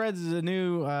 Facebook Threads is a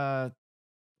new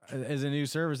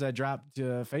service that dropped to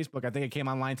Facebook. I think it came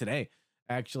online today.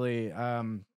 Actually,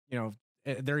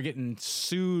 they're getting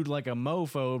sued like a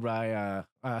mofo by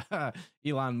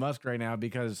Elon Musk right now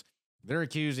because they're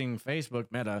accusing Facebook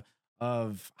Meta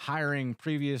of hiring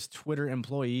previous Twitter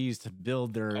employees to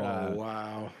build their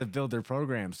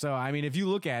program. So I mean, if you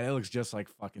look at it, it looks just like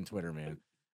fucking Twitter, man.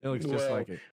 It looks just like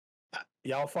it.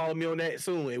 Y'all follow me on that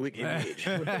soon at Wick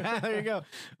NBH. There you go.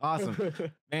 Awesome,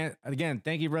 man. Again,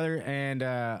 thank you, brother. And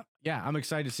I'm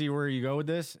excited to see where you go with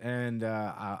this. And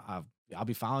I'll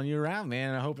be following you around,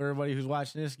 man. I hope everybody who's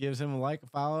watching this gives him a like, a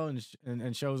follow,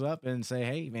 and shows up and say,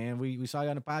 hey, man, we saw you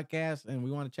on the podcast and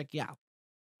we want to check you out.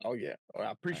 Oh, yeah. Well,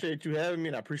 I appreciate you having me,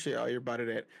 and I appreciate all everybody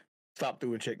that stopped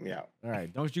through and checked me out. All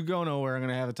right. Don't you go nowhere. I'm going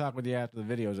to have a talk with you after the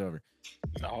video's over.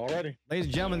 Alrighty. Ladies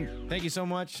and gentlemen, thank you so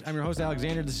much. I'm your host,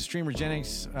 Alexander. This is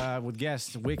StreamerGenics with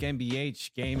guest Wick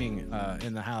NBH Gaming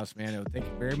in the house, man. Thank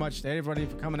you very much to everybody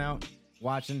for coming out,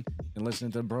 watching, and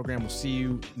listening to the program. We'll see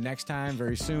you next time,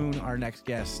 very soon. Our next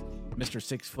guest, Mr.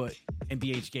 6 Foot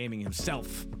NBH Gaming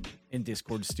himself in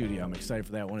Discord studio. I'm excited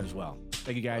for that one as well.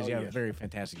 Thank you guys. You have a very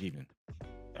fantastic evening.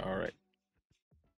 All right.